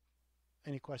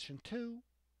 Any question 2?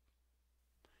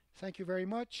 Thank you very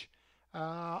much.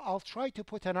 I'll try to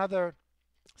put another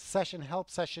help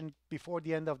session before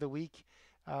the end of the week.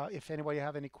 If anybody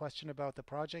have any question about the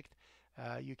project,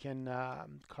 you can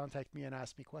contact me and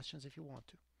ask me questions if you want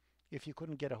to. If you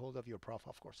couldn't get a hold of your prof,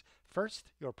 of course.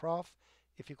 First, your prof.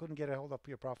 If you couldn't get a hold of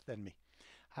your prof, then me.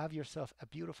 Have yourself a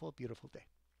beautiful, beautiful day.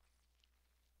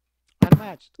 And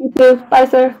Madge. You too. Bye,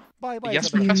 sir. Bye, Yes,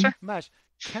 Isabella. Professor? Madge,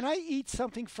 can I eat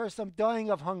something first? I'm dying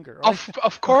of hunger.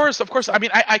 Of course. I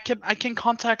mean, I can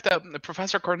contact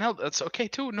Professor Cornell. That's okay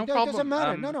too. No problem. It doesn't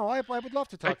matter. No. I would love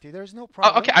to talk to you. There's no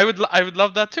problem. Okay, I would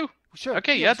love that too. Sure.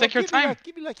 Okay. Yeah. So take your time.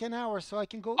 Give me like an hour so I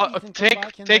can go eat and come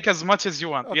back. And take as much as you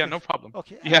want. Okay. Yeah. No problem.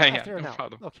 Okay. Yeah. No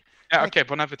problem. Okay. Yeah. Okay.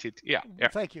 Bon appetit. Yeah.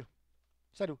 Thank you.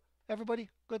 Salut. Everybody,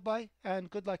 goodbye and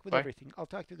good luck with Bye. everything. I'll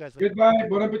talk to you guys later. Goodbye.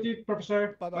 Bon appetit,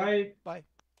 Professor. Bye. Bye.